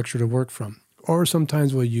infrastructure to work from. Or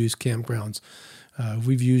sometimes we'll use campgrounds.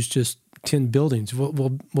 We've used just 10 buildings.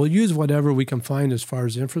 We'll use whatever we can find as far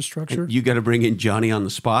as infrastructure. And you got to bring in Johnny on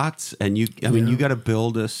the spots, and you got to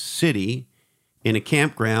build a city in a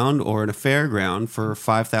campground or in a fairground for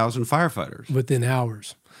 5,000 firefighters. Within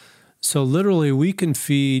hours. So literally we can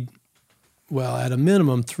feed, well, at a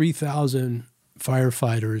minimum, 3,000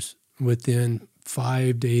 firefighters within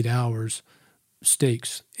 5 to 8 hours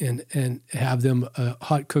steaks and have them a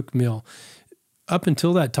hot cooked meal. Up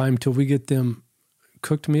until that time, till we get them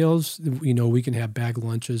cooked meals, we can have bag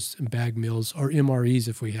lunches and bag meals or MREs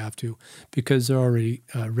if we have to, because they're already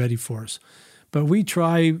ready for us. But we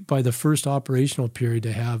try by the first operational period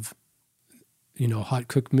to have, hot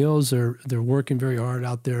cooked meals. They're working very hard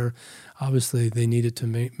out there. Obviously, they need it to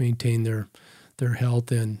maintain their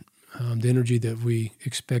health and the energy that we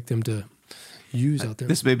expect them to use out there.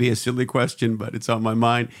 This may be a silly question, but it's on my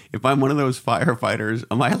mind. If I'm one of those firefighters,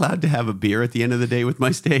 am I allowed to have a beer at the end of the day with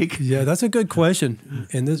my steak? Yeah, that's a good question.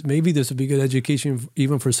 And this would be good education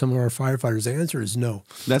even for some of our firefighters. The answer is no.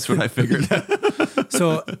 That's what I figured.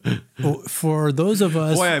 So for those of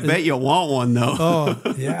us... Boy, I bet you'll want one, though.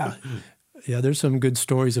 Oh, yeah. Yeah, there's some good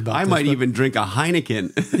stories about I might even drink a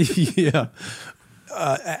Heineken. Yeah,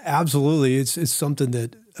 absolutely. It's something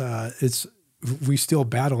that we still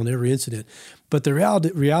battle in every incident. But the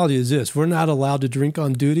reality is this: we're not allowed to drink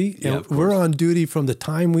on duty, and we're on duty from the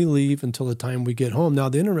time we leave until the time we get home. Now,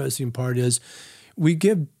 the interesting part is we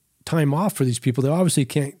give time off for these people. They obviously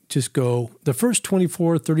can't just go the first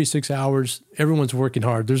 24, 36 hours. Everyone's working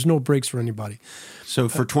hard. There's no breaks for anybody. So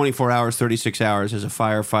for 24 hours, 36 hours as a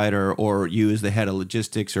firefighter, or you as the head of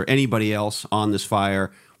logistics, or anybody else on this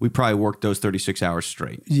fire, we probably work those 36 hours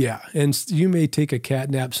straight. Yeah, and you may take a cat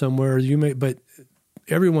nap somewhere. But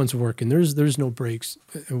everyone's working. There's no breaks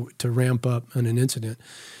to ramp up on an incident.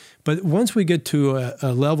 But once we get to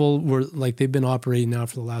a level where, like they've been operating now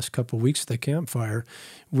for the last couple of weeks at the campfire,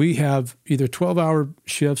 we have either 12-hour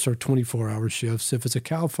shifts or 24-hour shifts. If it's a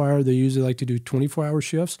CAL fire, they usually like to do 24-hour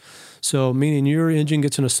shifts. So meaning your engine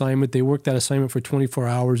gets an assignment, they work that assignment for 24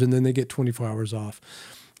 hours, and then they get 24 hours off.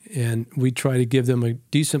 And we try to give them a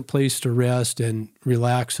decent place to rest and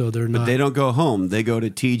relax so they're not... But they don't go home. They go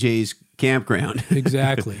to TJ's campground.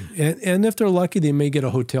 Exactly. And if they're lucky, they may get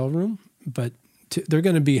a hotel room, but they're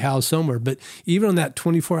going to be housed somewhere. But even on that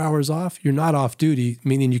 24 hours off, you're not off duty,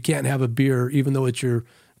 meaning you can't have a beer even though it's your,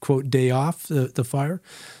 quote, day off, the fire.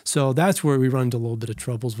 So that's where we run into a little bit of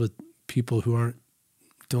troubles with people who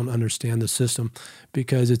don't understand the system,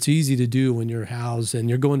 because it's easy to do when you're housed and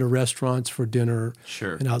you're going to restaurants for dinner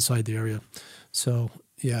and outside the area. So,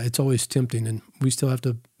 yeah, it's always tempting, and we still have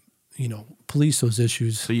to, police those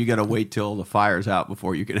issues. So you got to wait till the fire's out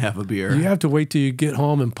before you can have a beer. You have to wait till you get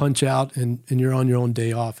home and punch out and you're on your own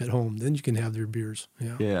day off at home. Then you can have your beers.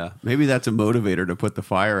 Yeah. Yeah. Maybe that's a motivator to put the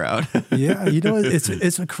fire out. Yeah.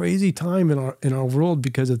 It's a crazy time in our world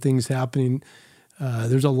because of things happening.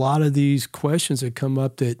 There's a lot of these questions that come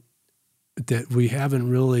up that we haven't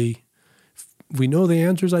really, we know the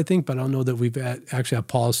answers, I think, but I don't know that we've actually have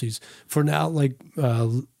policies. For now, like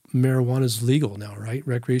marijuana is legal now, right?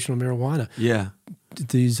 Recreational marijuana. Yeah.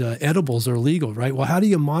 These edibles are legal, right? Well, how do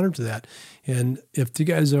you monitor that? And if you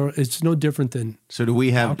guys are, it's no different than So do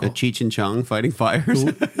we have alcohol. a Cheech and Chong fighting fires?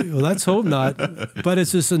 Well, let's hope not. But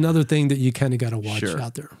it's just another thing that you kind of got to watch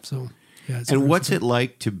out there. So, yeah. And what's it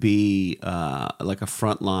like to be like a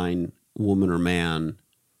frontline woman or man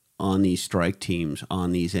on these strike teams,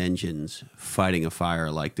 on these engines, fighting a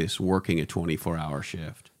fire like this, working a 24-hour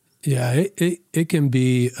shift? Yeah, it can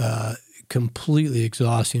be completely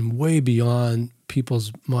exhausting, way beyond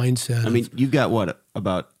people's mindset. I mean, you've got what,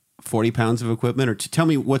 about 40 pounds of equipment? Or tell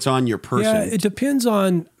me what's on your person. Yeah, it depends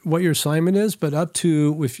on what your assignment is, but up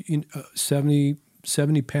to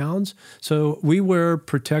 70 pounds. So we wear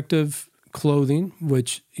protective clothing,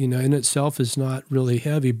 which in itself is not really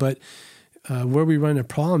heavy, but where we run into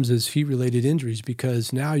problems is heat-related injuries,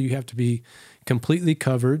 because now you have to be completely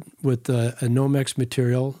covered with a Nomex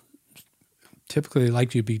material. Typically, they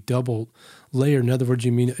like you to be double layered. In other words,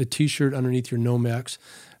 you mean a T-shirt underneath your Nomex.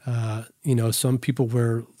 Some people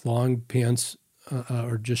wear long pants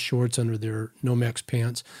or just shorts under their Nomex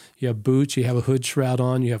pants. You have boots. You have a hood shroud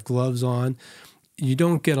on. You have gloves on. You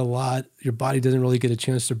don't get a lot. Your body doesn't really get a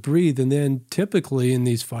chance to breathe. And then typically in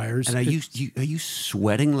these fires, and are you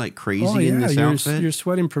sweating like crazy in this outfit? You're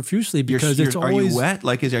sweating profusely because it's always. Are you wet?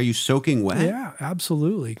 Are you soaking wet? Yeah,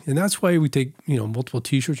 absolutely. And that's why we take multiple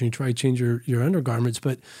T-shirts and you try to change your undergarments.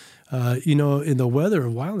 But in the weather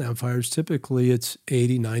of wildland fires, typically it's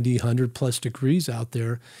 80, 90, 100 plus degrees out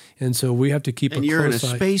there, and so we have to keep. And you're in a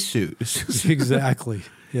spacesuit. Exactly.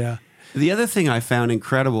 Yeah. The other thing I found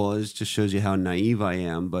incredible is just shows you how naive I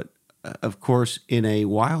am. But of course, in a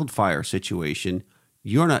wildfire situation,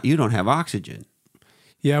 you don't have oxygen.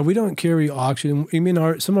 Yeah, we don't carry oxygen. I mean,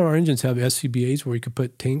 some of our engines have SCBAs where you could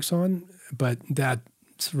put tanks on. but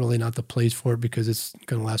that's really not the place for it because it's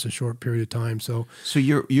going to last a short period of time. So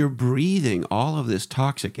you're breathing all of this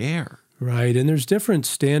toxic air. Right, and there's different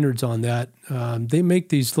standards on that. They make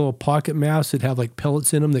these little pocket masks that have like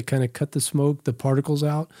pellets in them that kind of cut the smoke, the particles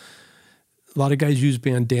out. A lot of guys use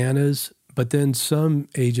bandanas, but then some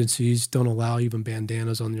agencies don't allow even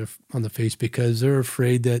bandanas on the face because they're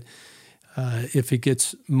afraid that if it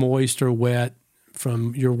gets moist or wet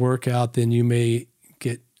from your workout, then you may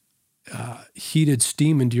get heated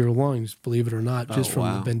steam into your lungs, believe it or not, just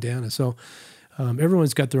from the bandana. So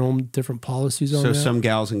everyone's got their own different policies on that. So some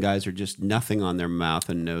gals and guys are just nothing on their mouth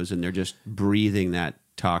and nose, and they're just breathing that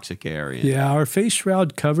toxic air in. Yeah, our face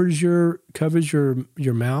shroud covers your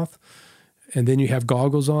mouth, and then you have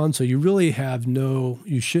goggles on. So you really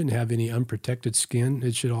you shouldn't have any unprotected skin.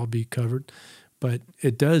 It should all be covered. But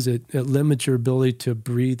it limits your ability to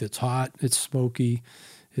breathe. It's hot, it's smoky,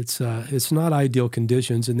 it's not ideal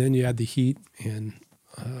conditions. And then you add the heat and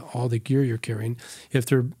all the gear you're carrying. If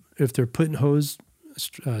they're putting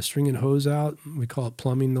stringing hose out, we call it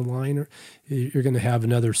plumbing the line, you're going to have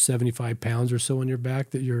another 75 pounds or so on your back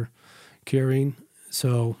that you're carrying.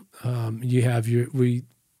 So you have we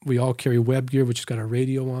all carry web gear, which has got a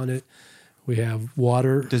radio on it. We have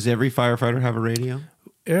water. Does every firefighter have a radio?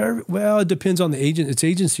 Well, it depends on the agent. It's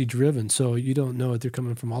agency driven, so you don't know if they're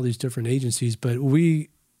coming from all these different agencies. But we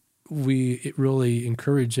really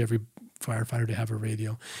encourage every firefighter to have a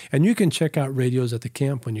radio. And you can check out radios at the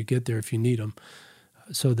camp when you get there if you need them,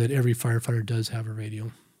 so that every firefighter does have a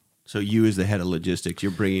radio. So you as the head of logistics,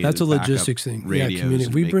 you're bringing That's a logistics thing. Yeah,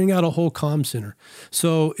 community. We bring out a whole comm center.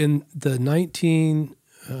 So in the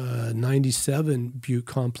 1997 Butte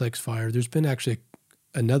Complex fire, there's been actually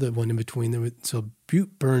another one in between. So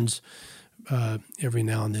Butte burns every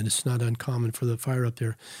now and then. It's not uncommon for the fire up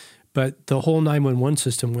there. But the whole 911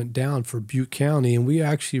 system went down for Butte County, and we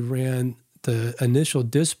actually ran the initial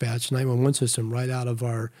dispatch 911 system right out of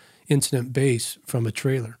our incident base from a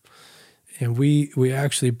trailer. And we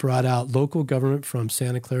actually brought out local government from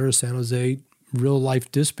Santa Clara, San Jose,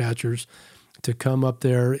 real-life dispatchers to come up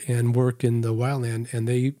there and work in the wildland.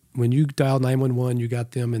 And when you dial 911, you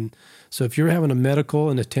got them. And so if you're having a medical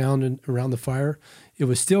in a town around the fire, it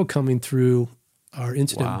was still coming through our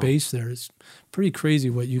incident base there. It's pretty crazy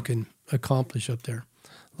what you can accomplish up there.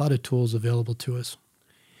 A lot of tools available to us.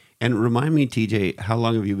 And remind me, TJ, how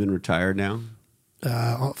long have you been retired now?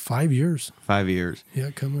 5 years. 5 years.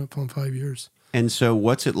 Yeah, coming up on 5 years. And so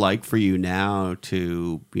what's it like for you now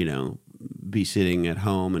to, be sitting at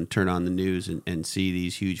home and turn on the news and see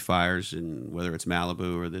these huge fires, and whether it's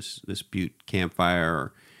Malibu or this Butte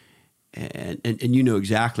campfire, and you know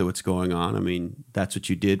exactly what's going on. I mean, that's what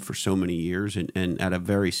you did for so many years and at a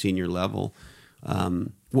very senior level.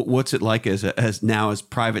 What's it like as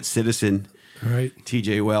private citizen, right,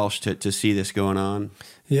 TJ Welsh, to see this going on?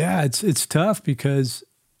 Yeah, it's tough because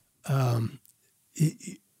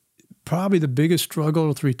probably the biggest struggle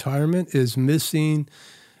with retirement is missing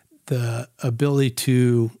the ability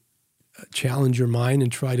to challenge your mind and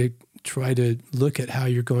try to look at how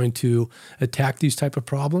you're going to attack these type of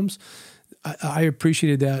problems. I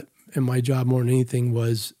appreciated that in my job more than anything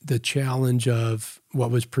was the challenge of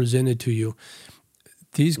what was presented to you.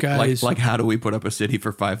 These guys, like how do we put up a city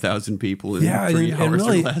for 5,000 people in 3 hours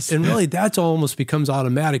really, or less? And really, that's almost becomes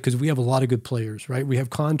automatic because we have a lot of good players, right? We have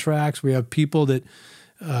contracts, we have people that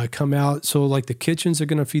come out. So like the kitchens are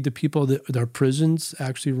going to feed the people that our prisons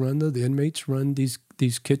actually run. The inmates run these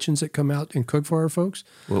kitchens that come out and cook for our folks.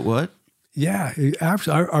 What? Yeah,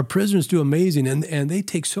 actually, our prisoners do amazing, and they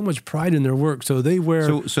take so much pride in their work. So they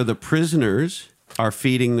wear. So the prisoners are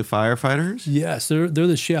feeding the firefighters? Yes, they're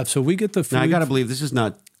the chefs. So we get the food. Now I got to believe this is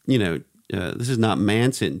not this is not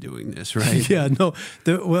Manson doing this, right? Yeah, no.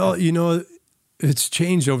 It's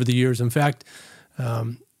changed over the years. In fact,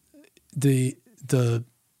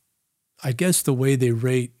 I guess the way they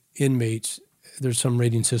rate inmates, there's some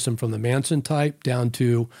rating system from the Manson type down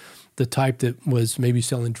to the type that was maybe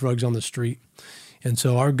selling drugs on the street. And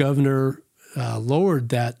so our governor lowered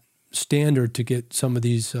that standard to get some of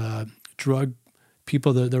these drug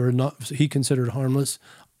people that were not, he considered harmless,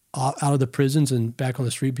 out of the prisons and back on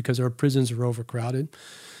the street because our prisons are overcrowded.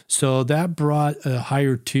 So that brought a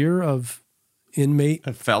higher tier of inmate.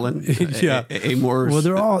 A felon? Yeah. A more well,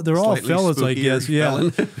 they're all felons, I guess. Yeah.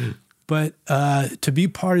 Felon. But to be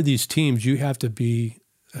part of these teams, you have to be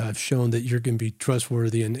shown that you're going to be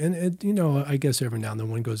trustworthy. And I guess every now and then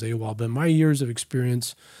one goes AWOL. But my years of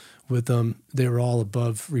experience with them, they were all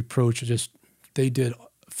above reproach. They did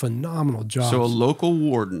phenomenal jobs. So a local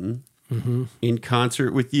warden, in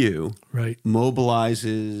concert with you, right,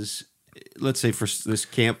 mobilizes let's say for this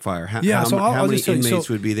campfire, how I'll many just tell you, inmates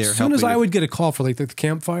would be there? As soon as I helping? would get a call for like the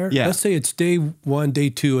campfire, let's say it's day 1, day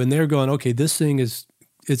 2, and they're going, okay, this thing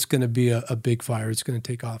it's going to be a big fire. It's going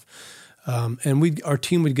to take off. And our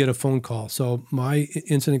team would get a phone call. So my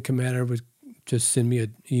incident commander would just send me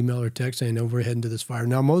an email or text saying, no, we're heading to this fire.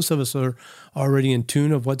 Now, most of us are already in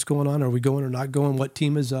tune of what's going on. Are we going or not going? What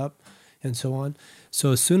team is up? And so on.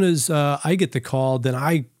 So as soon as I get the call, then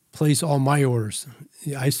I place all my orders.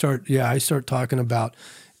 I start talking about,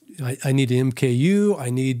 I need an MKU.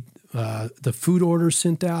 I need the food orders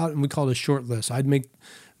sent out, and we call it a short list. I'd make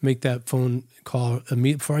that phone call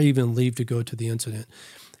immediately before I even leave to go to the incident.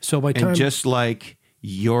 So by time, and just like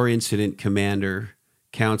your incident commander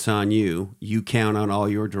counts on you, you count on all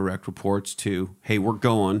your direct reports to, hey, we're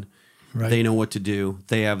going. Right. They know what to do.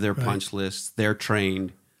 They have their punch lists. They're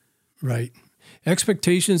trained. Right.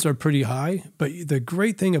 Expectations are pretty high, but the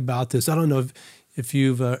great thing about this, I don't know if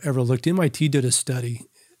you've ever looked, MIT did a study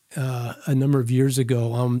a number of years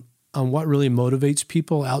ago on what really motivates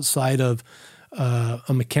people outside of a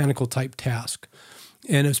mechanical type task.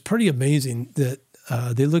 And it's pretty amazing that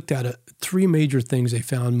they looked at 3 major things they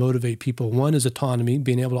found motivate people. One is autonomy,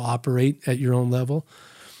 being able to operate at your own level.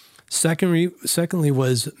 Secondly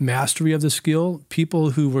was mastery of the skill.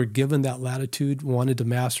 People who were given that latitude wanted to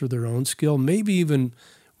master their own skill, maybe even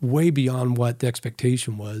way beyond what the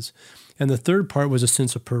expectation was. And the third part was a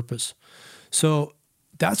sense of purpose. So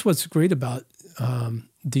that's what's great about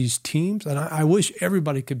these teams. And I wish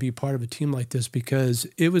everybody could be part of a team like this, because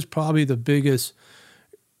it was probably the biggest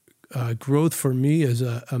growth for me as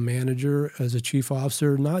a manager, as a chief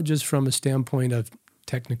officer, not just from a standpoint of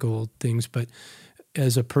technical things, but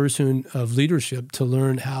as a person of leadership, to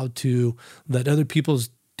learn how to let other people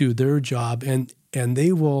do their job, and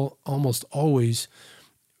they will almost always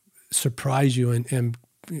surprise you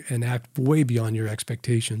and act way beyond your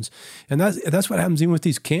expectations. And that's what happens even with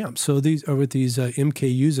these camps. So with these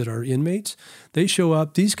MKUs that are inmates, they show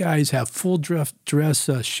up. These guys have full dress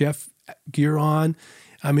chef gear on.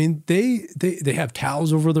 I mean, they have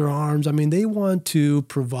towels over their arms. I mean, they want to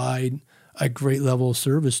provide a great level of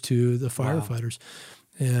service to the firefighters.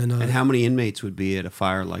 Wow. And how many inmates would be at a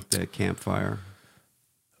fire like the campfire?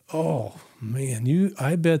 Oh man,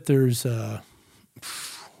 I bet there's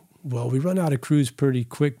we run out of crews pretty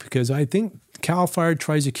quick, because I think CAL FIRE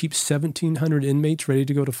tries to keep 1,700 inmates ready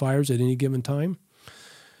to go to fires at any given time.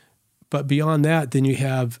 But beyond that, then you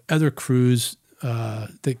have other crews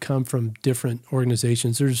that come from different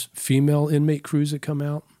organizations. There's female inmate crews that come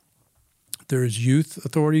out. There's youth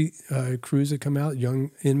authority crews that come out,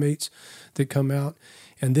 young inmates that come out.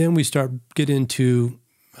 And then we start getting into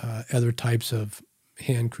other types of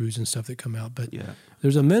hand crews and stuff that come out. But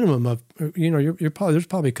there's a minimum of, there's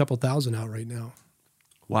probably a couple thousand out right now.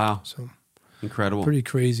 Wow. So incredible. Pretty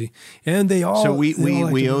crazy. And they all... So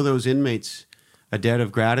we owe those inmates a debt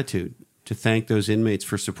of gratitude to thank those inmates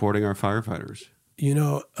for supporting our firefighters.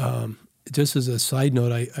 Just as a side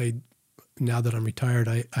note, I now that I'm retired,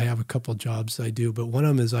 I have a couple of jobs I do, but one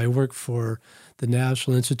of them is I work for the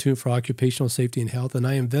National Institute for Occupational Safety and Health, and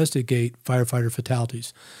I investigate firefighter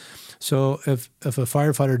fatalities. So if a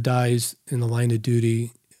firefighter dies in the line of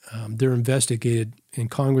duty, they're investigated, and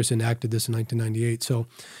Congress enacted this in 1998. So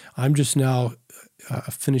I'm just now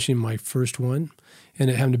finishing my first one, and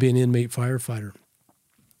it happened to be an inmate firefighter.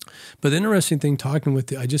 But the interesting thing,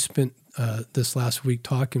 I just spent this last week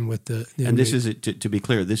talking with the and inmate. this is, to be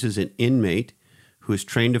clear, this is an inmate who is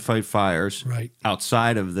trained to fight fires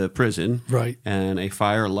outside of the prison. Right. And a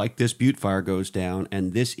fire like this Butte fire goes down,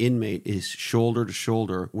 and this inmate is shoulder to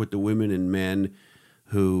shoulder with the women and men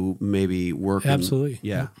who maybe work. Absolutely.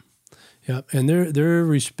 Yeah. Yeah, and they're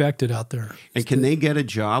respected out there. And can they get a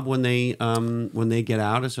job when they get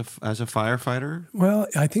out as a firefighter? Well,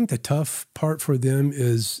 I think the tough part for them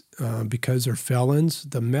is because they're felons.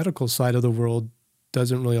 The medical side of the world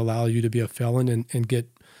doesn't really allow you to be a felon and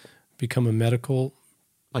become a medical,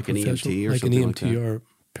 like an EMT or like something an EMT or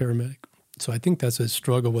paramedic. So I think that's a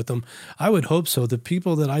struggle with them. I would hope so. The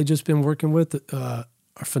people that I just been working with are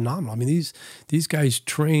phenomenal. I mean, these guys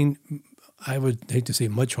train. I would hate to say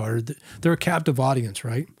much harder. They're a captive audience,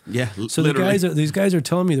 right? Yeah, so literally. these guys are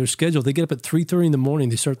telling me their schedule. They get up at 3:30 in the morning.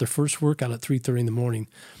 They start their first workout at 3:30 in the morning.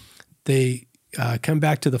 They come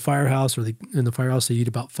back to the firehouse, or in the firehouse they eat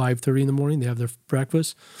about 5:30 in the morning. They have their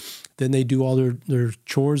breakfast. Then they do all their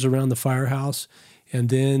chores around the firehouse, and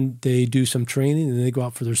then they do some training, and then they go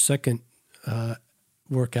out for their second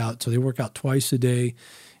workout. So they work out twice a day.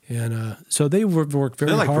 And so they work very hard.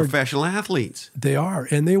 They're like professional athletes. They are,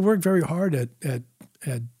 and they work very hard at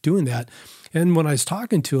doing that. And when I was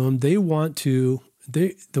talking to them, they want to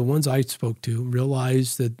the ones I spoke to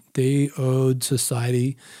realized that they owed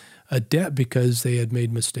society a debt because they had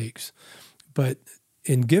made mistakes. But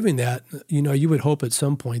in giving that, you would hope at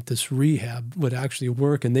some point this rehab would actually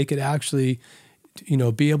work and they could actually,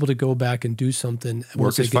 be able to go back and do something.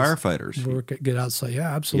 Work as firefighters. Get outside.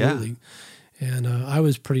 Yeah, absolutely. Yeah. And I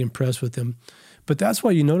was pretty impressed with them. But that's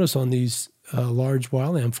why you notice on these large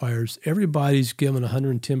wildland fires, everybody's given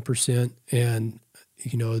 110%. And,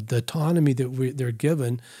 the autonomy that they're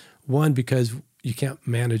given, one, because you can't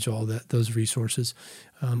manage all those resources,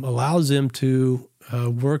 allows them to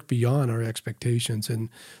work beyond our expectations. And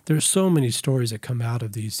there's so many stories that come out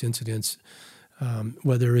of these incidents,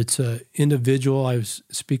 whether it's an individual. I was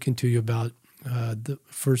speaking to you about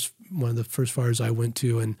one of the first fires I went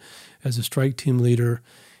to, and as a strike team leader,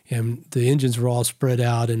 and the engines were all spread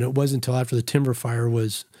out, and it wasn't until after the timber fire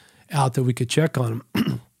was out that we could check on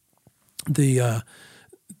them. The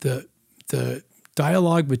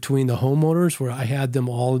dialogue between the homeowners, where I had them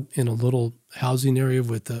all in a little housing area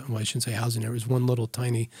I shouldn't say housing area, it was one little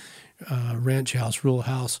tiny ranch house, rural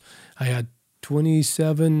house. I had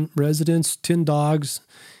 27 residents, 10 dogs,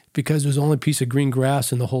 because it was the only piece of green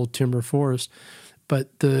grass in the whole timber forest.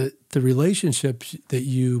 But the relationships that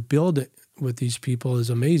you build with these people is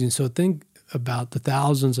amazing. So think about the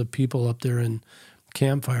thousands of people up there in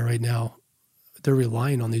Campfire right now. They're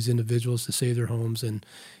relying on these individuals to save their homes, and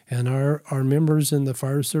our members in the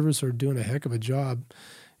fire service are doing a heck of a job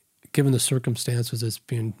given the circumstances that's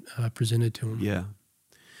being presented to them. Yeah.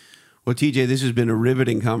 Well, TJ, this has been a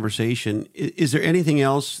riveting conversation. Is there anything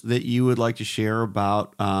else that you would like to share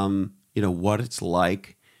about, what it's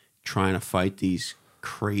like trying to fight these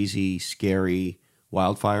crazy, scary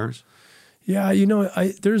wildfires? Yeah,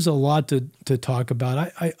 there's a lot to talk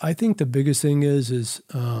about. I think the biggest thing is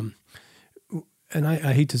and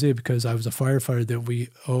I hate to say it because I was a firefighter, that we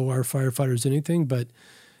owe our firefighters anything, but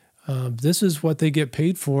this is what they get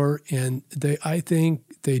paid for, and I think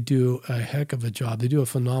they do a heck of a job. They do a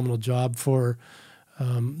phenomenal job for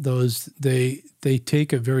those. They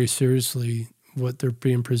take it very seriously, what they're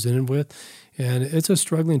being presented with, and it's a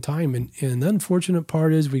struggling time. And the unfortunate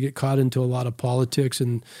part is we get caught into a lot of politics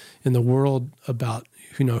in the world about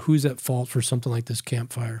who's at fault for something like this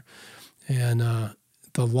campfire, and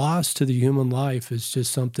the loss to the human life is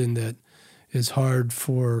just something that is hard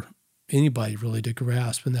for anybody really to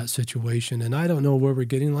grasp in that situation. And I don't know where we're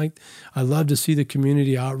getting. I love to see the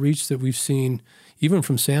community outreach that we've seen, even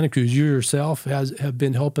from Santa Cruz. You yourself have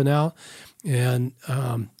been helping out, and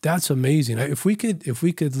that's amazing. If we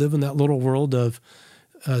could live in that little world of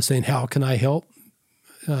saying, how can I help,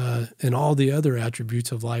 and all the other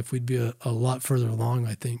attributes of life, we'd be a lot further along,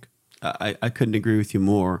 I think. I couldn't agree with you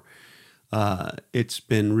more. It's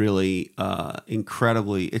been really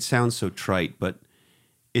incredibly, it sounds so trite, but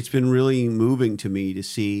it's been really moving to me to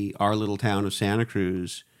see our little town of Santa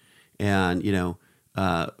Cruz. And,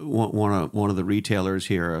 one of the retailers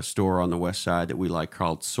here, a store on the west side that we like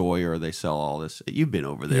called Sawyer, they sell all this. You've been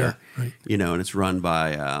over there, yeah, right. And it's run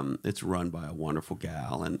by a wonderful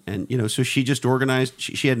gal. And so she just organized,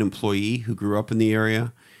 she had an employee who grew up in the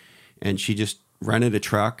area, and she just rented a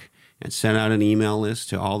truck and sent out an email list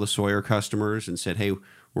to all the Sawyer customers and said, hey,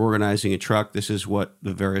 we're organizing a truck. This is what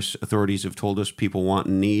the various authorities have told us people want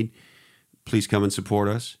and need. Please come and support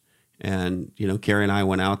us. And, Carrie and I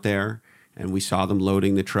went out there, and we saw them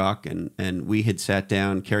loading the truck, and we had sat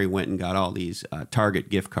down. Carrie went and got all these Target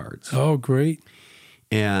gift cards. Oh, great.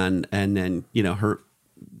 And then,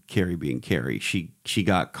 Carrie being Carrie, she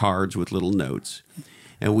got cards with little notes.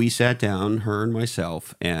 And we sat down, her and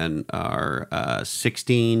myself, and our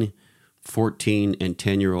 16, 14, and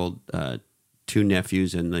 10-year-old two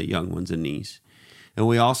nephews and the young one's a niece. And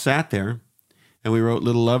we all sat there, and we wrote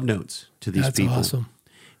little love notes to these people. That's awesome.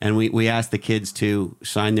 And we asked the kids to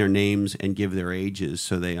sign their names and give their ages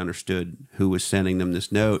so they understood who was sending them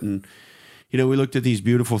this note. And, we looked at these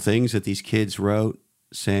beautiful things that these kids wrote,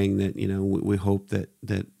 saying that, we hope that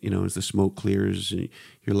as the smoke clears,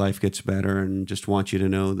 your life gets better, and just want you to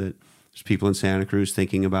know that there's people in Santa Cruz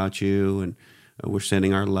thinking about you, and we're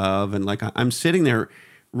sending our love. And I'm sitting there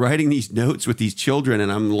writing these notes with these children,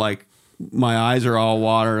 and I'm like, my eyes are all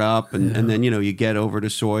watered up. And, and then, you get over to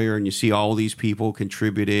Sawyer, and you see all these people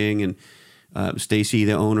contributing, and Stacy,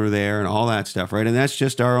 the owner there, and all that stuff, right? And that's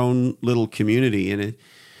just our own little community. And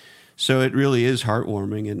so it really is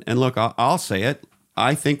heartwarming. And look, I'll say it.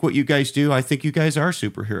 I think what you guys do, I think you guys are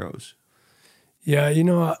superheroes. Yeah,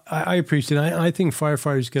 I appreciate it. I think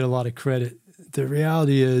firefighters get a lot of credit. The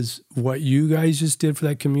reality is what you guys just did for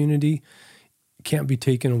that community can't be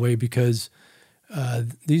taken away, because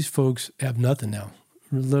these folks have nothing now,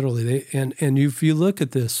 Literally, and if you look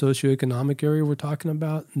at the socioeconomic area we're talking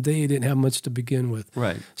about, they didn't have much to begin with.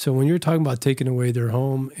 Right. So when you're talking about taking away their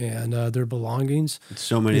home and their belongings,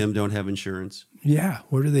 so many of them don't have insurance. Yeah,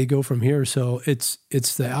 where do they go from here? So it's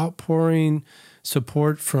the outpouring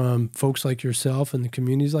support from folks like yourself and the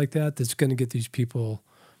communities like that that's going to get these people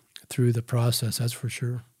through the process. That's for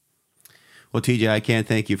sure. Well, TJ, I can't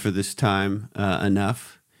thank you for this time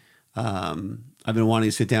enough. I've been wanting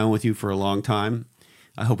to sit down with you for a long time.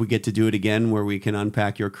 I hope we get to do it again where we can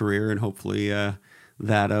unpack your career and hopefully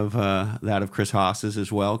that of Chris Haas's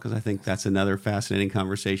as well, because I think that's another fascinating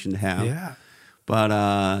conversation to have. Yeah.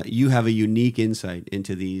 But you have a unique insight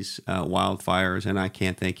into these wildfires, and I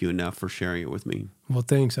can't thank you enough for sharing it with me. Well,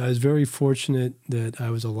 thanks. I was very fortunate that I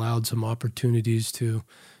was allowed some opportunities to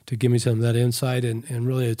give me some of that insight, and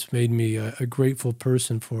really it's made me a grateful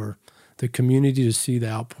person for the community to see the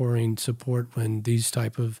outpouring support when these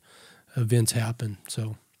type of events happen.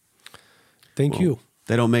 So thank you.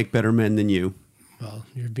 They don't make better men than you. Well,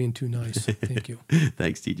 you're being too nice. Thank you.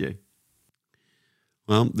 Thanks, TJ.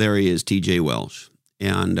 Well, there he is, TJ Welsh.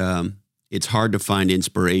 And it's hard to find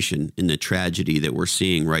inspiration in the tragedy that we're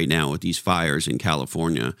seeing right now with these fires in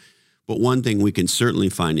California. But one thing we can certainly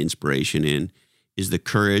find inspiration in is the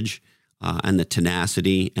courage and the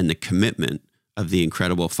tenacity and the commitment of the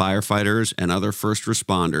incredible firefighters and other first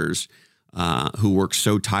responders who work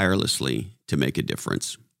so tirelessly to make a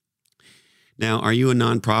difference. Now, are you a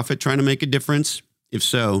nonprofit trying to make a difference? If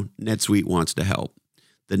so, NetSuite wants to help.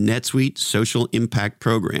 The NetSuite Social Impact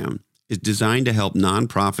Program is designed to help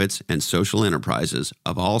nonprofits and social enterprises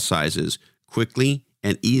of all sizes quickly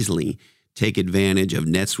and easily take advantage of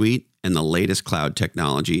NetSuite and the latest cloud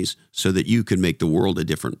technologies so that you can make the world a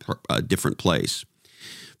different place.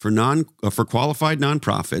 For qualified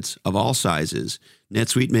nonprofits of all sizes,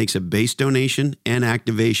 NetSuite makes a base donation and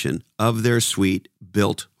activation of their suite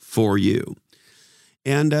built for you.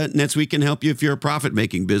 And NetSuite can help you if you're a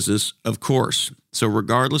profit-making business, of course. So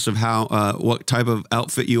regardless of what type of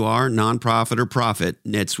outfit you are, nonprofit or profit,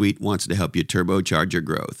 NetSuite wants to help you turbocharge your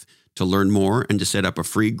growth. To learn more and to set up a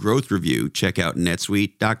free growth review, check out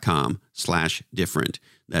netsuite.com/different.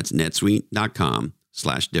 That's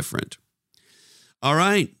netsuite.com/different. All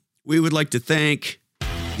right. We would like to thank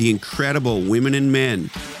the incredible women and men,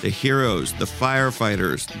 the heroes, the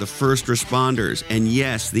firefighters, the first responders, and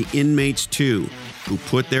yes, the inmates too, who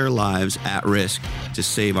put their lives at risk to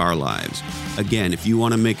save our lives. Again, if you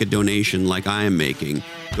want to make a donation like I am making,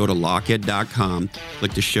 go to lochhead.com,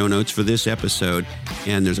 click the show notes for this episode,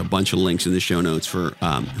 and there's a bunch of links in the show notes for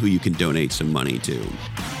who you can donate some money to.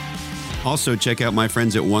 Also, check out my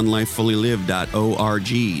friends at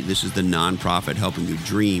onelifefullylive.org. This is the nonprofit helping you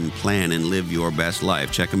dream, plan, and live your best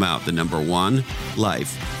life. Check them out, the number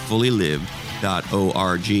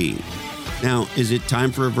onelifefullylive.org. Now, is it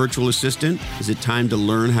time for a virtual assistant? Is it time to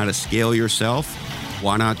learn how to scale yourself?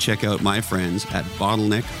 Why not check out my friends at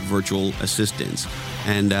Bottleneck Virtual Assistants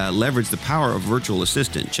and leverage the power of virtual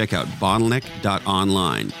assistant. Check out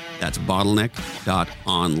bottleneck.online. That's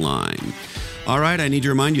bottleneck.online. All right, I need to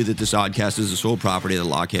remind you that this oddcast is the sole property of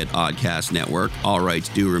the Lochhead Oddcast Network. All rights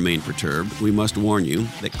do remain perturbed. We must warn you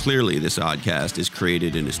that clearly this oddcast is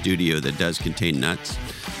created in a studio that does contain nuts.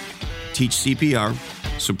 Teach CPR,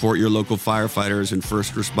 support your local firefighters and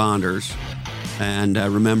first responders. And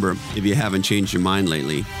remember, if you haven't changed your mind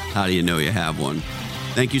lately, how do you know you have one?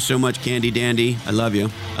 Thank you so much, Candy Dandy. I love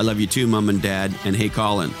you. I love you too, Mom and Dad. And hey,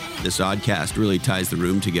 Colin, this oddcast really ties the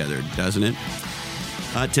room together, doesn't it?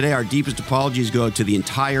 Today, our deepest apologies go out to the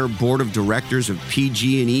entire board of directors of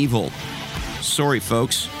PG and Evil. Sorry,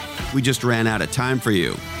 folks. We just ran out of time for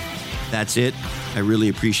you. That's it. I really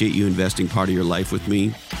appreciate you investing part of your life with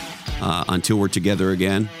me. Until we're together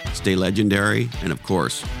again, stay legendary. And of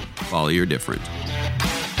course, follow your different.